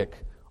tragic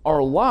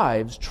our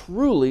lives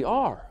truly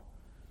are.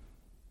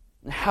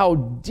 How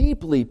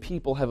deeply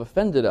people have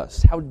offended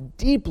us. How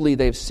deeply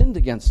they've sinned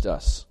against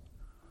us.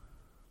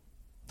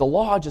 The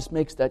law just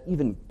makes that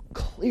even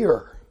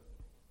clearer.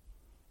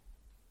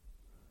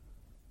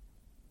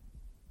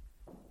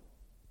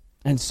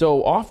 And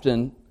so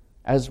often,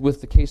 as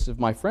with the case of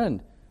my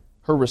friend,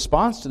 her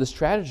response to this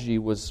tragedy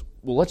was,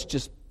 well, let's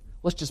just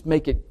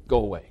make it go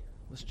away.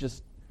 Let's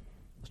just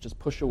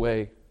push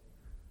away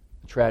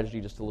the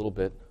tragedy just a little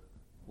bit.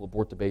 We'll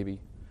abort the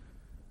baby.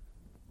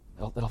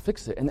 That'll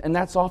fix it. And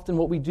that's often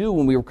what we do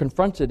when we are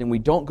confronted and we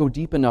don't go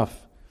deep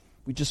enough.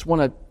 We just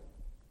want to,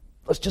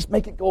 let's just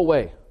make it go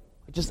away.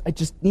 I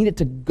just need it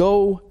to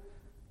go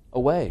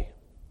away.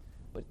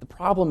 But the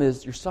problem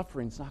is your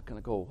suffering's not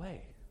going to go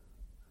away.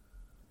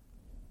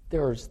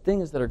 There are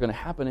things that are going to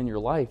happen in your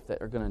life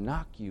that are going to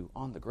knock you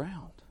on the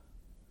ground.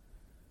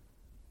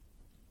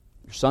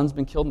 Your son's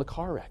been killed in a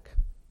car wreck.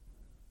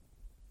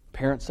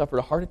 Parent suffered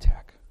a heart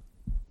attack.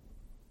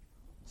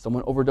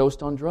 Someone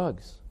overdosed on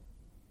drugs.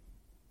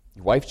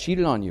 Your wife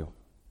cheated on you.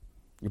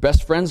 Your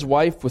best friend's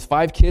wife with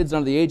 5 kids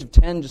under the age of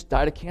 10 just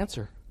died of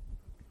cancer.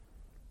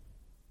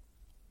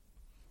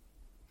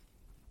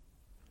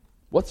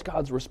 What's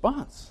God's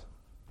response?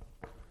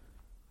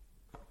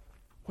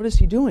 What is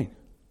He doing?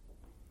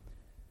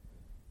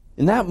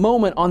 In that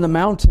moment on the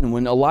mountain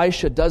when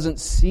Elisha doesn't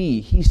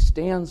see, He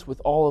stands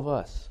with all of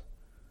us.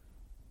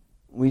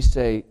 We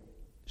say,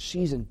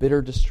 she's in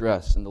bitter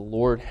distress and the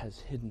Lord has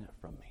hidden it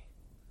from me.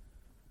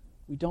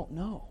 We don't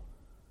know.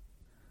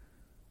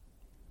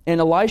 And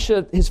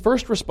Elisha, his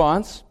first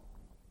response,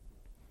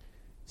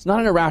 it's not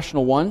an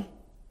irrational one.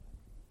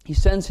 He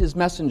sends his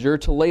messenger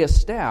to lay a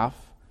staff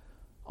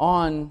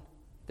on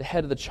the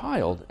head of the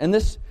child. And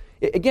this,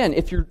 again,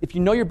 if you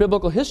know your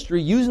biblical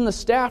history, using the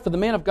staff of the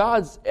man of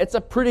God, it's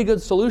a pretty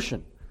good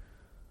solution.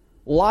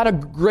 A lot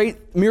of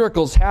great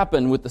miracles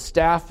happen with the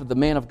staff of the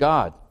man of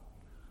God.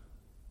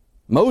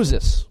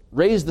 Moses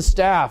raised the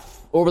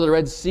staff over the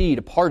Red Sea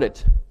to part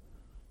it.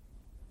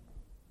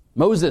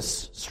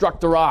 Moses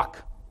struck the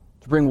rock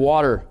to bring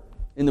water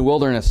in the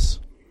wilderness.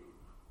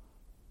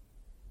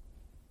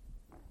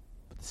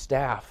 But the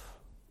staff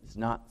is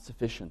not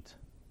sufficient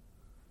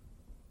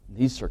in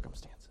these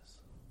circumstances.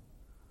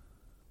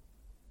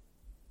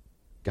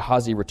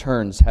 Gehazi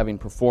returns, having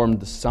performed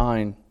the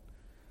sign,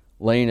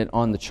 laying it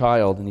on the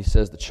child, and he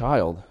says the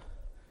child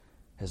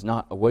has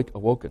not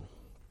awoken.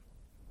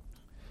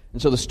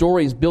 And so the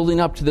story is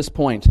building up to this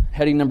point.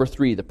 Heading number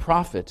 3, the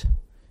prophet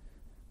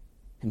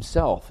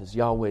himself is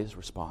Yahweh's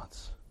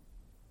response.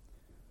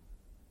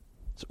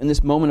 So in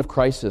this moment of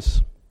crisis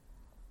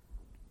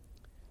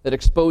that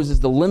exposes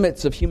the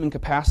limits of human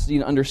capacity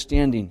and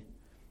understanding,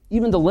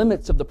 even the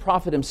limits of the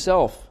prophet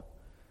himself,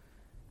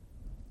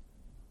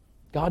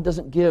 God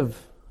doesn't give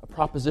a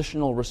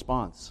propositional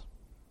response.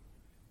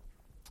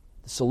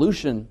 The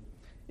solution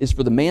is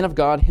for the man of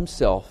God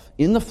himself,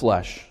 in the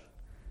flesh,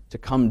 to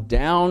come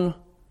down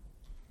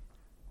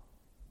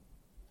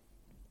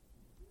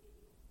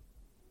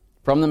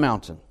from the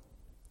mountain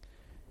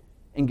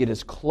and get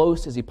as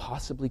close as he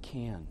possibly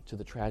can to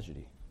the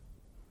tragedy.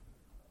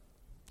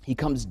 He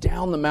comes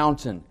down the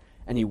mountain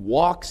and he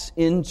walks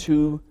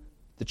into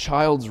the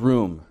child's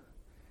room.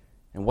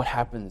 And what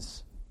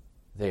happens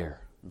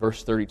there?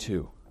 Verse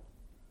 32.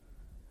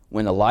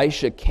 When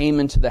Elisha came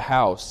into the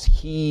house,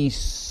 he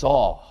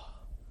saw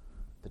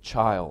the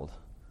child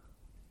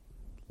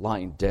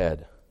lying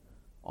dead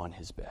on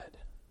his bed.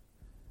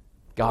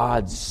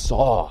 God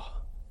saw.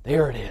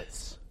 There it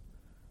is.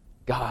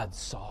 God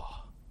saw.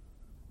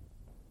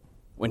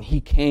 When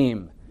he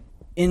came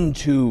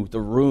into the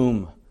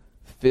room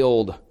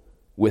filled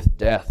with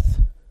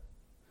death.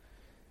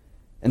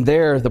 And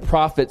there the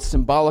prophet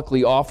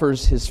symbolically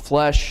offers his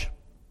flesh,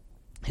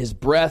 his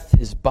breath,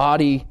 his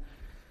body,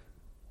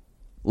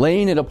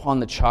 laying it upon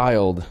the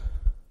child.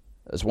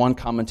 As one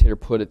commentator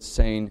put it,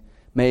 saying,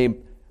 May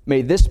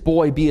this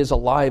boy be as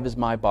alive as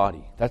my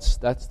body. That's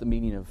the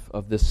meaning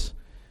of this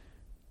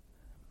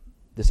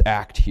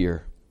act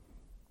here.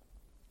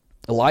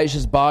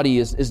 Elijah's body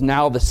is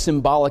now the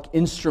symbolic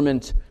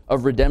instrument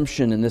of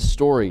redemption in this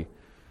story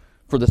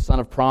for the son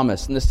of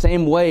promise. In the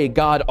same way,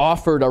 God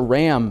offered a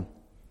ram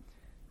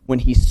when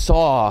he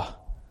saw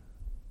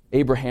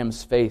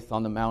Abraham's faith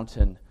on the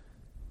mountain.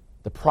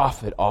 The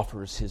prophet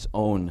offers his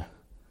own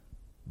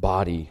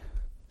body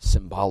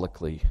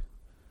symbolically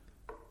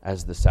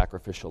as the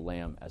sacrificial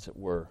lamb, as it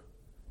were.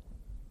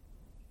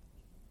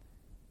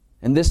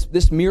 And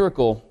this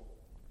miracle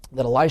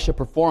that Elisha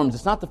performs,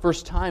 it's not the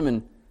first time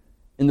in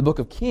the book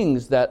of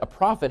Kings that a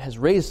prophet has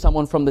raised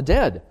someone from the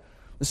dead.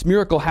 This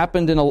miracle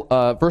happened in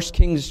 1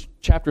 Kings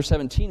chapter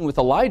 17 with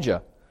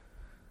Elijah.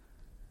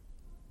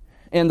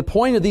 And the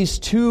point of these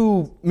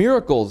two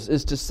miracles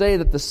is to say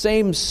that the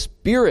same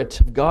Spirit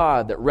of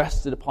God that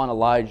rested upon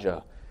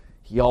Elijah,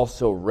 he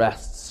also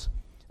rests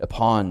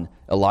upon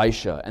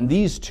Elisha. And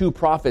these two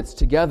prophets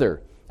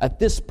together, at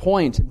this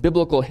point in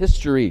biblical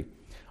history,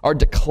 are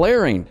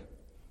declaring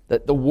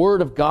that the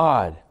Word of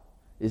God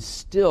is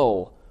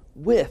still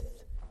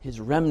with his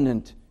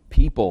remnant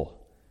people.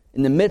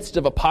 In the midst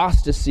of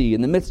apostasy,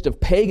 in the midst of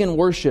pagan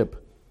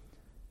worship,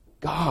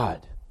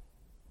 God,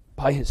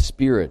 by his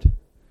Spirit,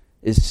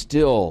 is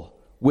still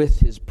with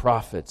his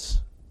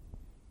prophets,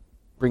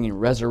 bringing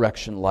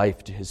resurrection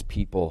life to his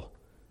people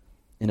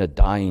in a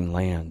dying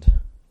land.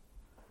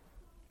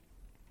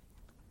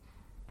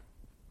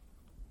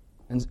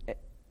 And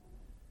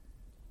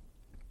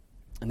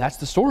that's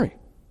the story.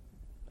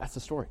 That's the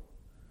story.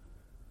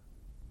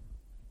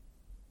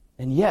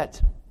 And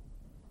yet,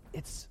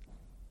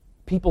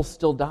 people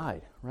still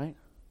died, right?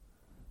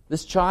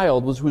 This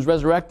child who's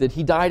resurrected,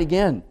 he died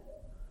again,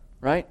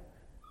 right?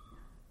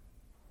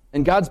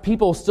 And God's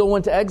people still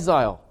went to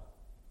exile.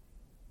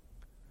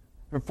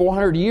 For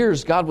 400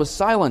 years, God was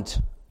silent.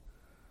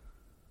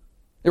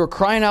 They were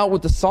crying out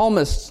with the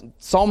psalmist,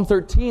 Psalm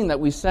 13 that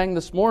we sang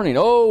this morning.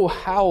 Oh,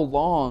 how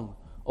long,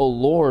 O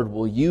Lord,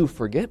 will you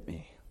forget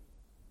me?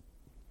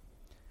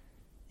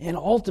 And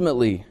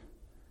ultimately,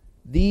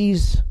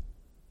 these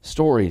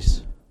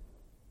stories,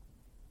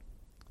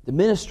 the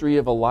ministry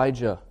of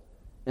Elijah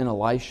and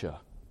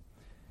Elisha,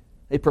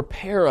 they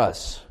prepare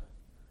us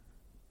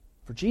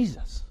for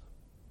Jesus.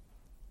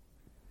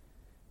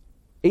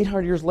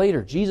 800 years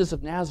later, Jesus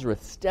of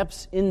Nazareth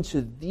steps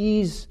into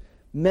these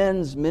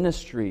men's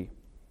ministry.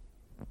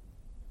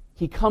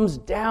 He comes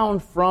down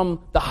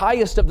from the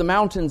highest of the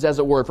mountains, as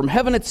it were, from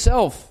heaven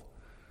itself,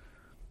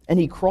 and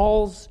he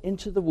crawls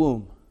into the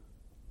womb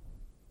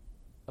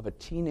of a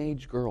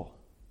teenage girl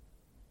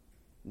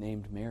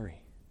named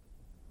Mary.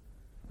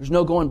 There's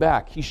no going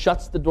back. He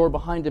shuts the door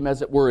behind him,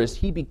 as it were, as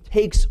he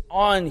takes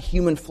on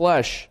human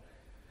flesh.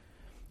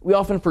 We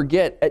often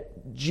forget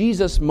at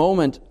Jesus'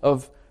 moment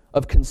of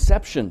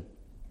conception,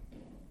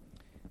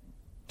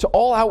 to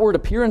all outward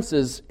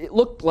appearances, it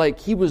looked like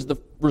he was the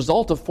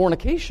result of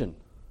fornication.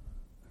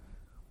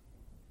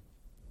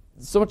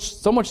 So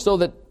much so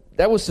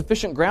that was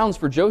sufficient grounds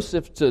for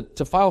Joseph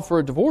to file for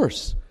a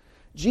divorce.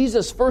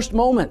 Jesus' first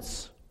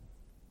moments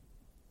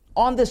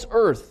on this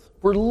earth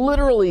were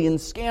literally in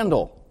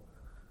scandal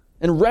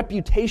and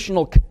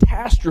reputational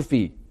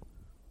catastrophe.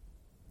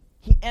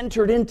 He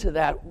entered into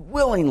that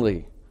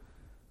willingly.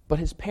 But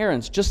his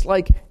parents, just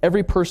like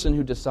every person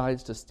who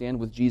decides to stand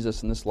with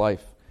Jesus in this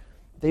life,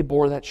 they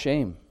bore that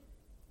shame.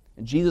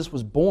 And Jesus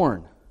was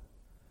born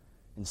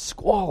in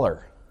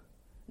squalor,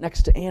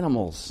 next to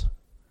animals.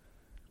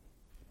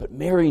 But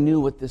Mary knew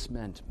what this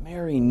meant.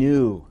 Mary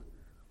knew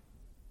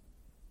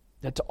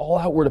that to all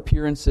outward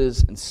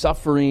appearances and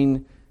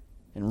suffering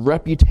and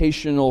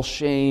reputational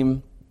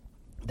shame,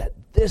 that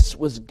this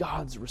was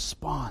God's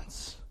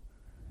response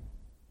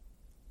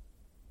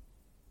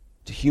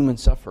to human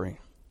suffering.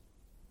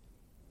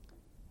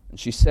 And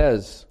she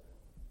says,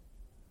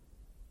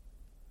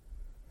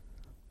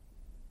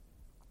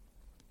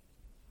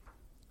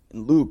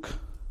 in Luke,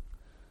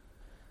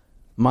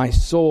 My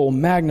soul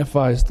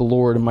magnifies the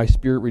Lord, and my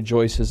spirit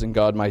rejoices in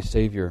God my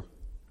Savior.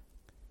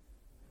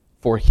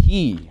 For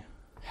he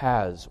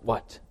has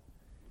what?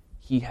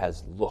 He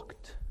has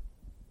looked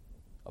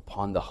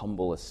upon the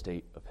humble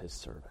estate of his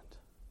servant.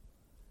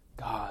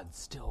 God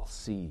still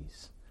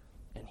sees,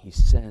 and he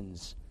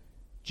sends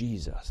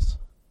Jesus.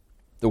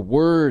 The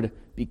Word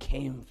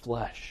became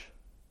flesh.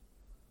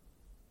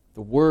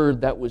 The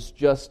Word that was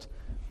just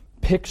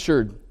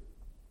pictured,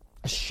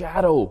 a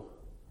shadow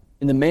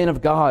in the man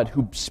of God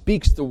who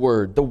speaks the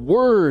Word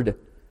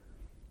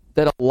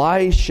that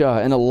Elisha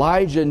and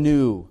Elijah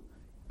knew,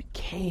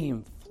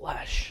 became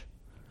flesh.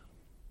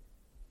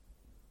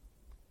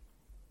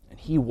 And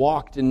he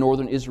walked in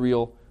northern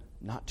Israel,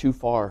 not too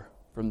far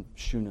from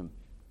Shunem,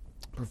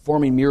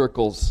 performing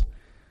miracles.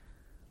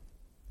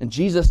 And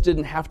Jesus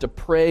didn't have to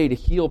pray to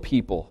heal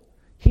people.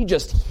 He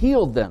just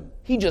healed them.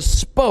 He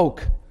just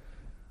spoke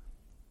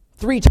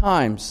 3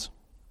 times.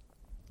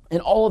 And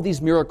all of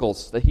these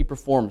miracles that he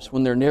performs,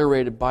 when they're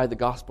narrated by the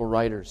gospel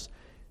writers,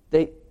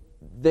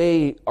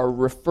 they are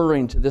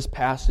referring to this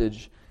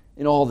passage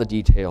in all the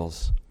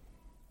details.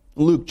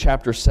 Luke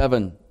chapter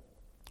 7,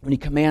 when he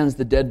commands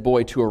the dead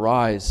boy to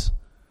arise,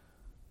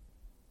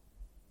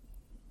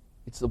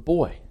 it's the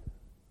boy,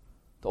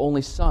 the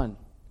only son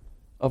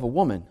of a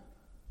woman.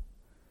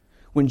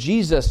 When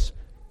Jesus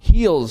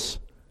heals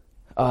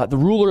the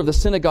ruler of the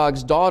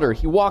synagogue's daughter,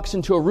 he walks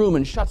into a room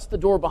and shuts the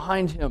door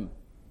behind him.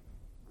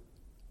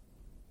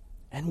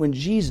 And when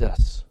he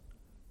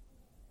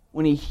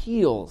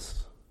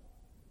heals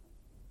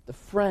the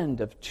friend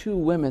of 2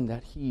 women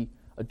that he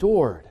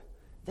adored,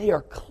 they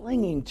are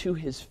clinging to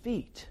his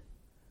feet,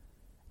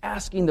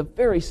 asking the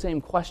very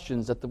same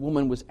questions that the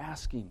woman was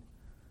asking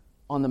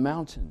on the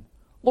mountain.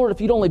 Lord,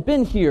 if you'd only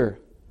been here,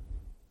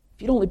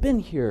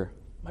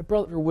 my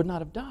brother would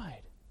not have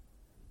died.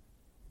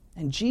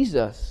 And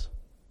Jesus,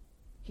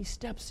 he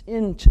steps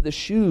into the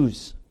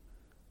shoes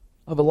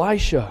of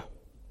Elisha,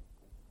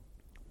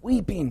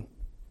 weeping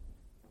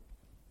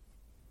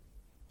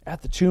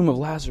at the tomb of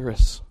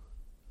Lazarus,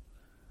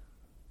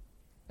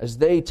 as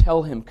they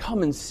tell him,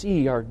 come and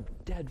see our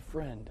dead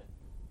friend.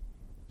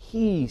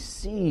 He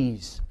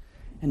sees,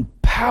 and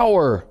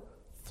power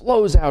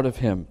flows out of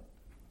him,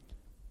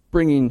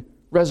 bringing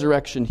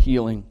resurrection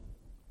healing.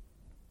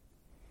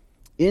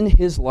 In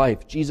his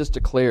life, Jesus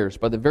declares,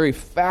 by the very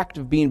fact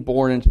of being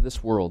born into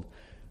this world,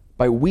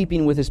 by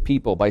weeping with his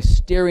people, by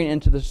staring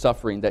into the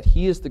suffering, that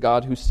he is the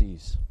God who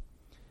sees.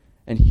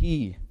 And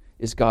he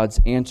is God's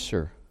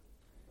answer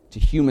to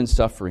human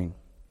suffering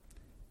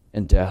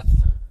and death.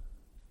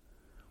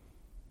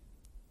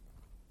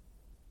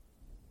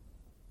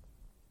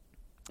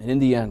 And in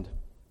the end,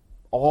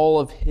 all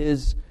of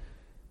his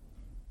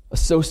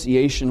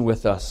association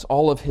with us,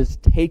 all of his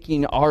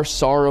taking our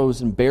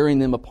sorrows and bearing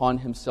them upon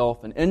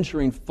himself and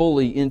entering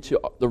fully into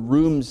the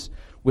rooms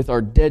with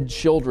our dead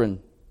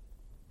children,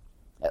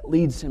 that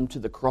leads him to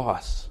the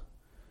cross,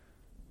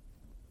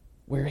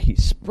 where he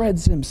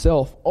spreads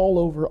himself all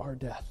over our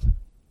death,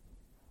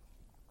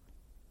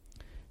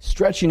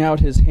 stretching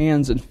out his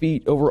hands and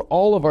feet over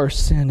all of our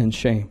sin and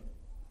shame.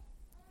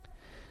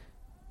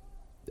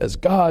 As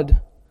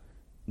God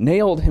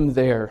nailed him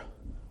there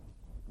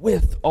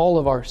with all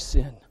of our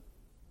sin,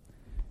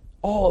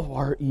 all of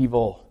our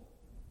evil,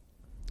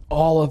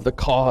 all of the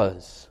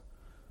cause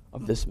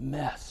of this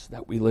mess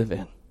that we live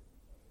in.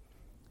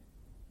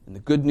 And the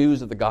good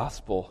news of the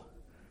gospel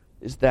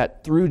is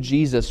that through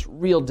Jesus'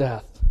 real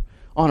death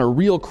on a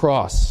real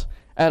cross,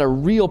 at a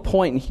real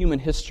point in human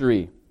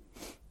history,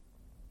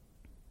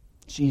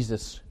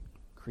 Jesus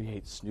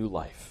creates new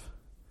life.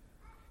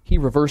 He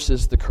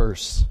reverses the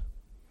curse.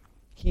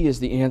 He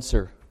is the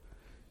answer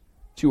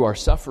to our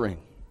suffering.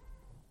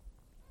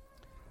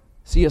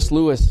 C.S.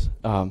 Lewis,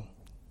 how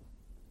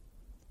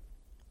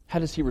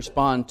does he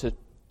respond to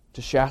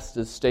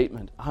Shasta's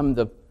statement, I'm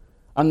the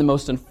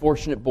most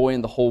unfortunate boy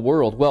in the whole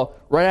world? Well,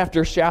 right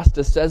after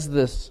Shasta says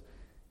this,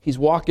 he's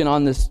walking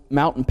on this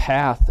mountain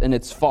path, and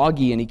it's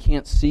foggy, and he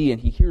can't see,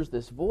 and he hears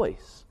this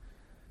voice,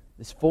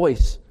 this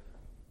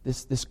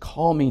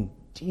calming,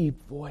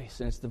 deep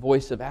voice, and it's the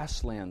voice of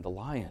Aslan, the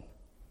lion,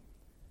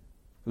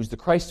 who's the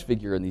Christ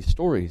figure in these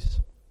stories.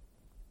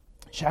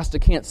 Shasta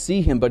can't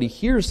see him, but he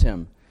hears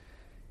him.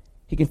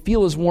 He can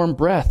feel his warm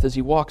breath as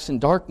he walks in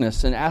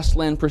darkness, and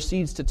Aslan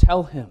proceeds to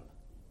tell him.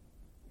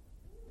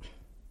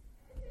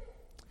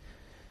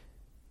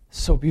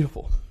 So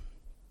beautiful.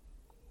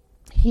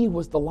 He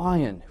was the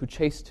lion who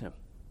chased him.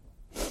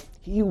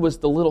 He was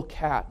the little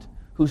cat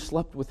who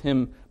slept with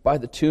him by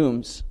the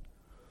tombs.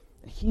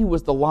 He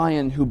was the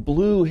lion who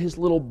blew his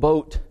little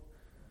boat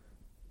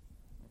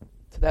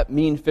to that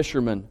mean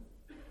fisherman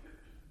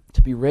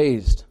to be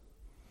raised.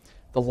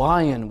 The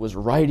lion was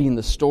writing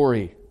the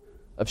story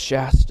of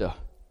Shasta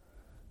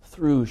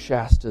through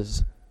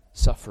Shasta's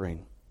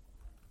suffering.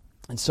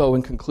 And so,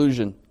 in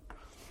conclusion,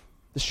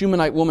 the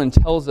Shunammite woman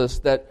tells us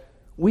that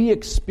we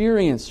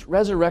experience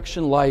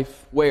resurrection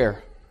life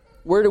where?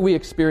 Where do we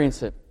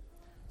experience it?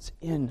 It's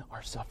in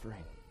our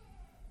suffering.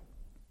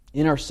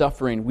 In our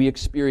suffering, we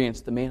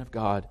experience the man of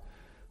God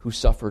who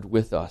suffered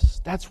with us.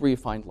 That's where you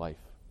find life.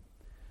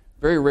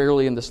 Very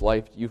rarely in this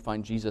life do you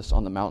find Jesus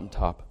on the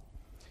mountaintop.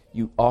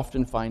 You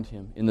often find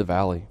him in the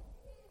valley.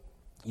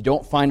 You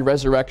don't find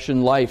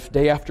resurrection life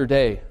day after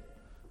day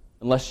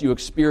unless you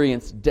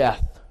experience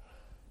death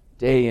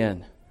day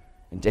in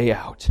and day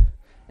out.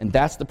 And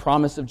that's the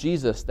promise of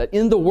Jesus, that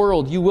in the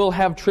world you will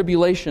have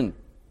tribulation.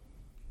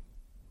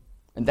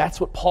 And that's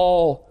what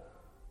Paul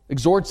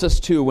exhorts us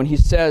to when he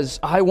says,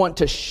 I want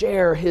to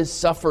share his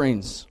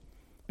sufferings,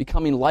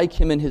 becoming like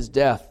him in his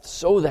death,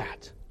 so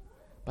that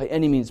by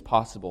any means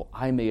possible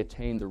I may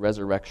attain the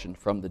resurrection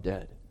from the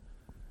dead.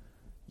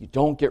 You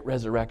don't get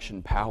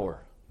resurrection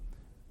power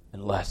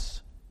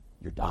unless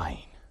you're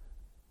dying.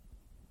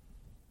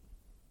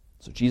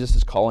 So Jesus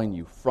is calling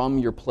you from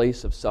your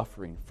place of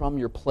suffering, from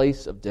your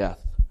place of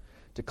death,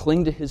 to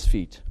cling to his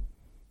feet.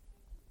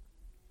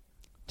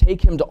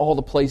 Take him to all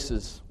the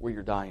places where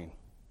you're dying.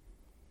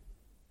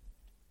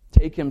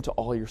 Take him to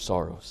all your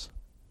sorrows.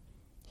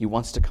 He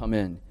wants to come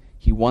in.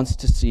 He wants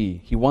to see.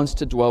 He wants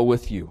to dwell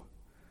with you.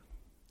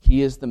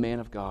 He is the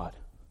man of God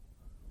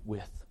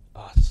with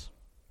us.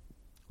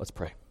 Let's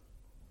pray.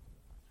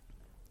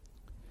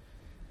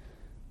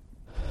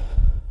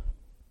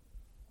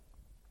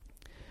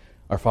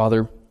 Our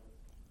Father,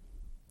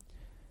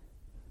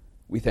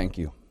 we thank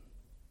you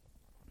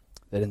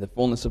that in the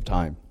fullness of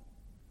time,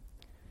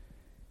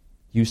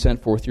 you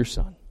sent forth your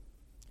Son,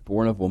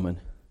 born of woman,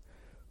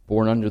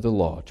 born under the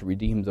law, to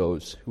redeem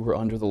those who were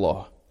under the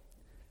law,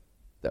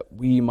 that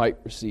we might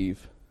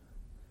receive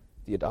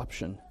the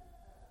adoption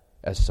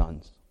as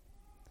sons.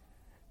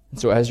 And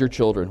so as your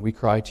children, we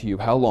cry to you,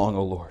 how long,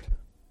 O Lord?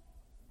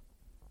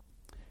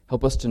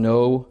 Help us to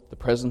know the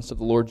presence of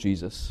the Lord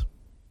Jesus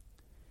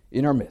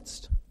in our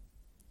midst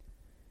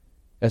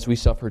as we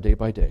suffer day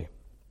by day,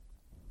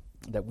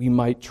 that we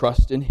might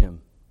trust in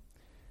him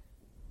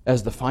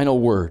as the final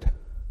word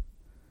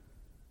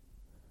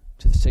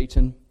to the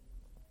Satan,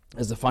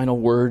 as the final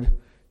word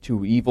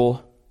to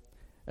evil,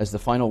 as the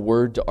final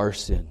word to our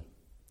sin.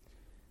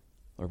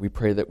 Lord, we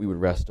pray that we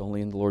would rest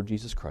only in the Lord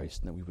Jesus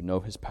Christ and that we would know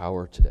his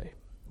power today.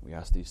 We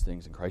ask these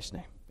things in Christ's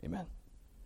name. Amen.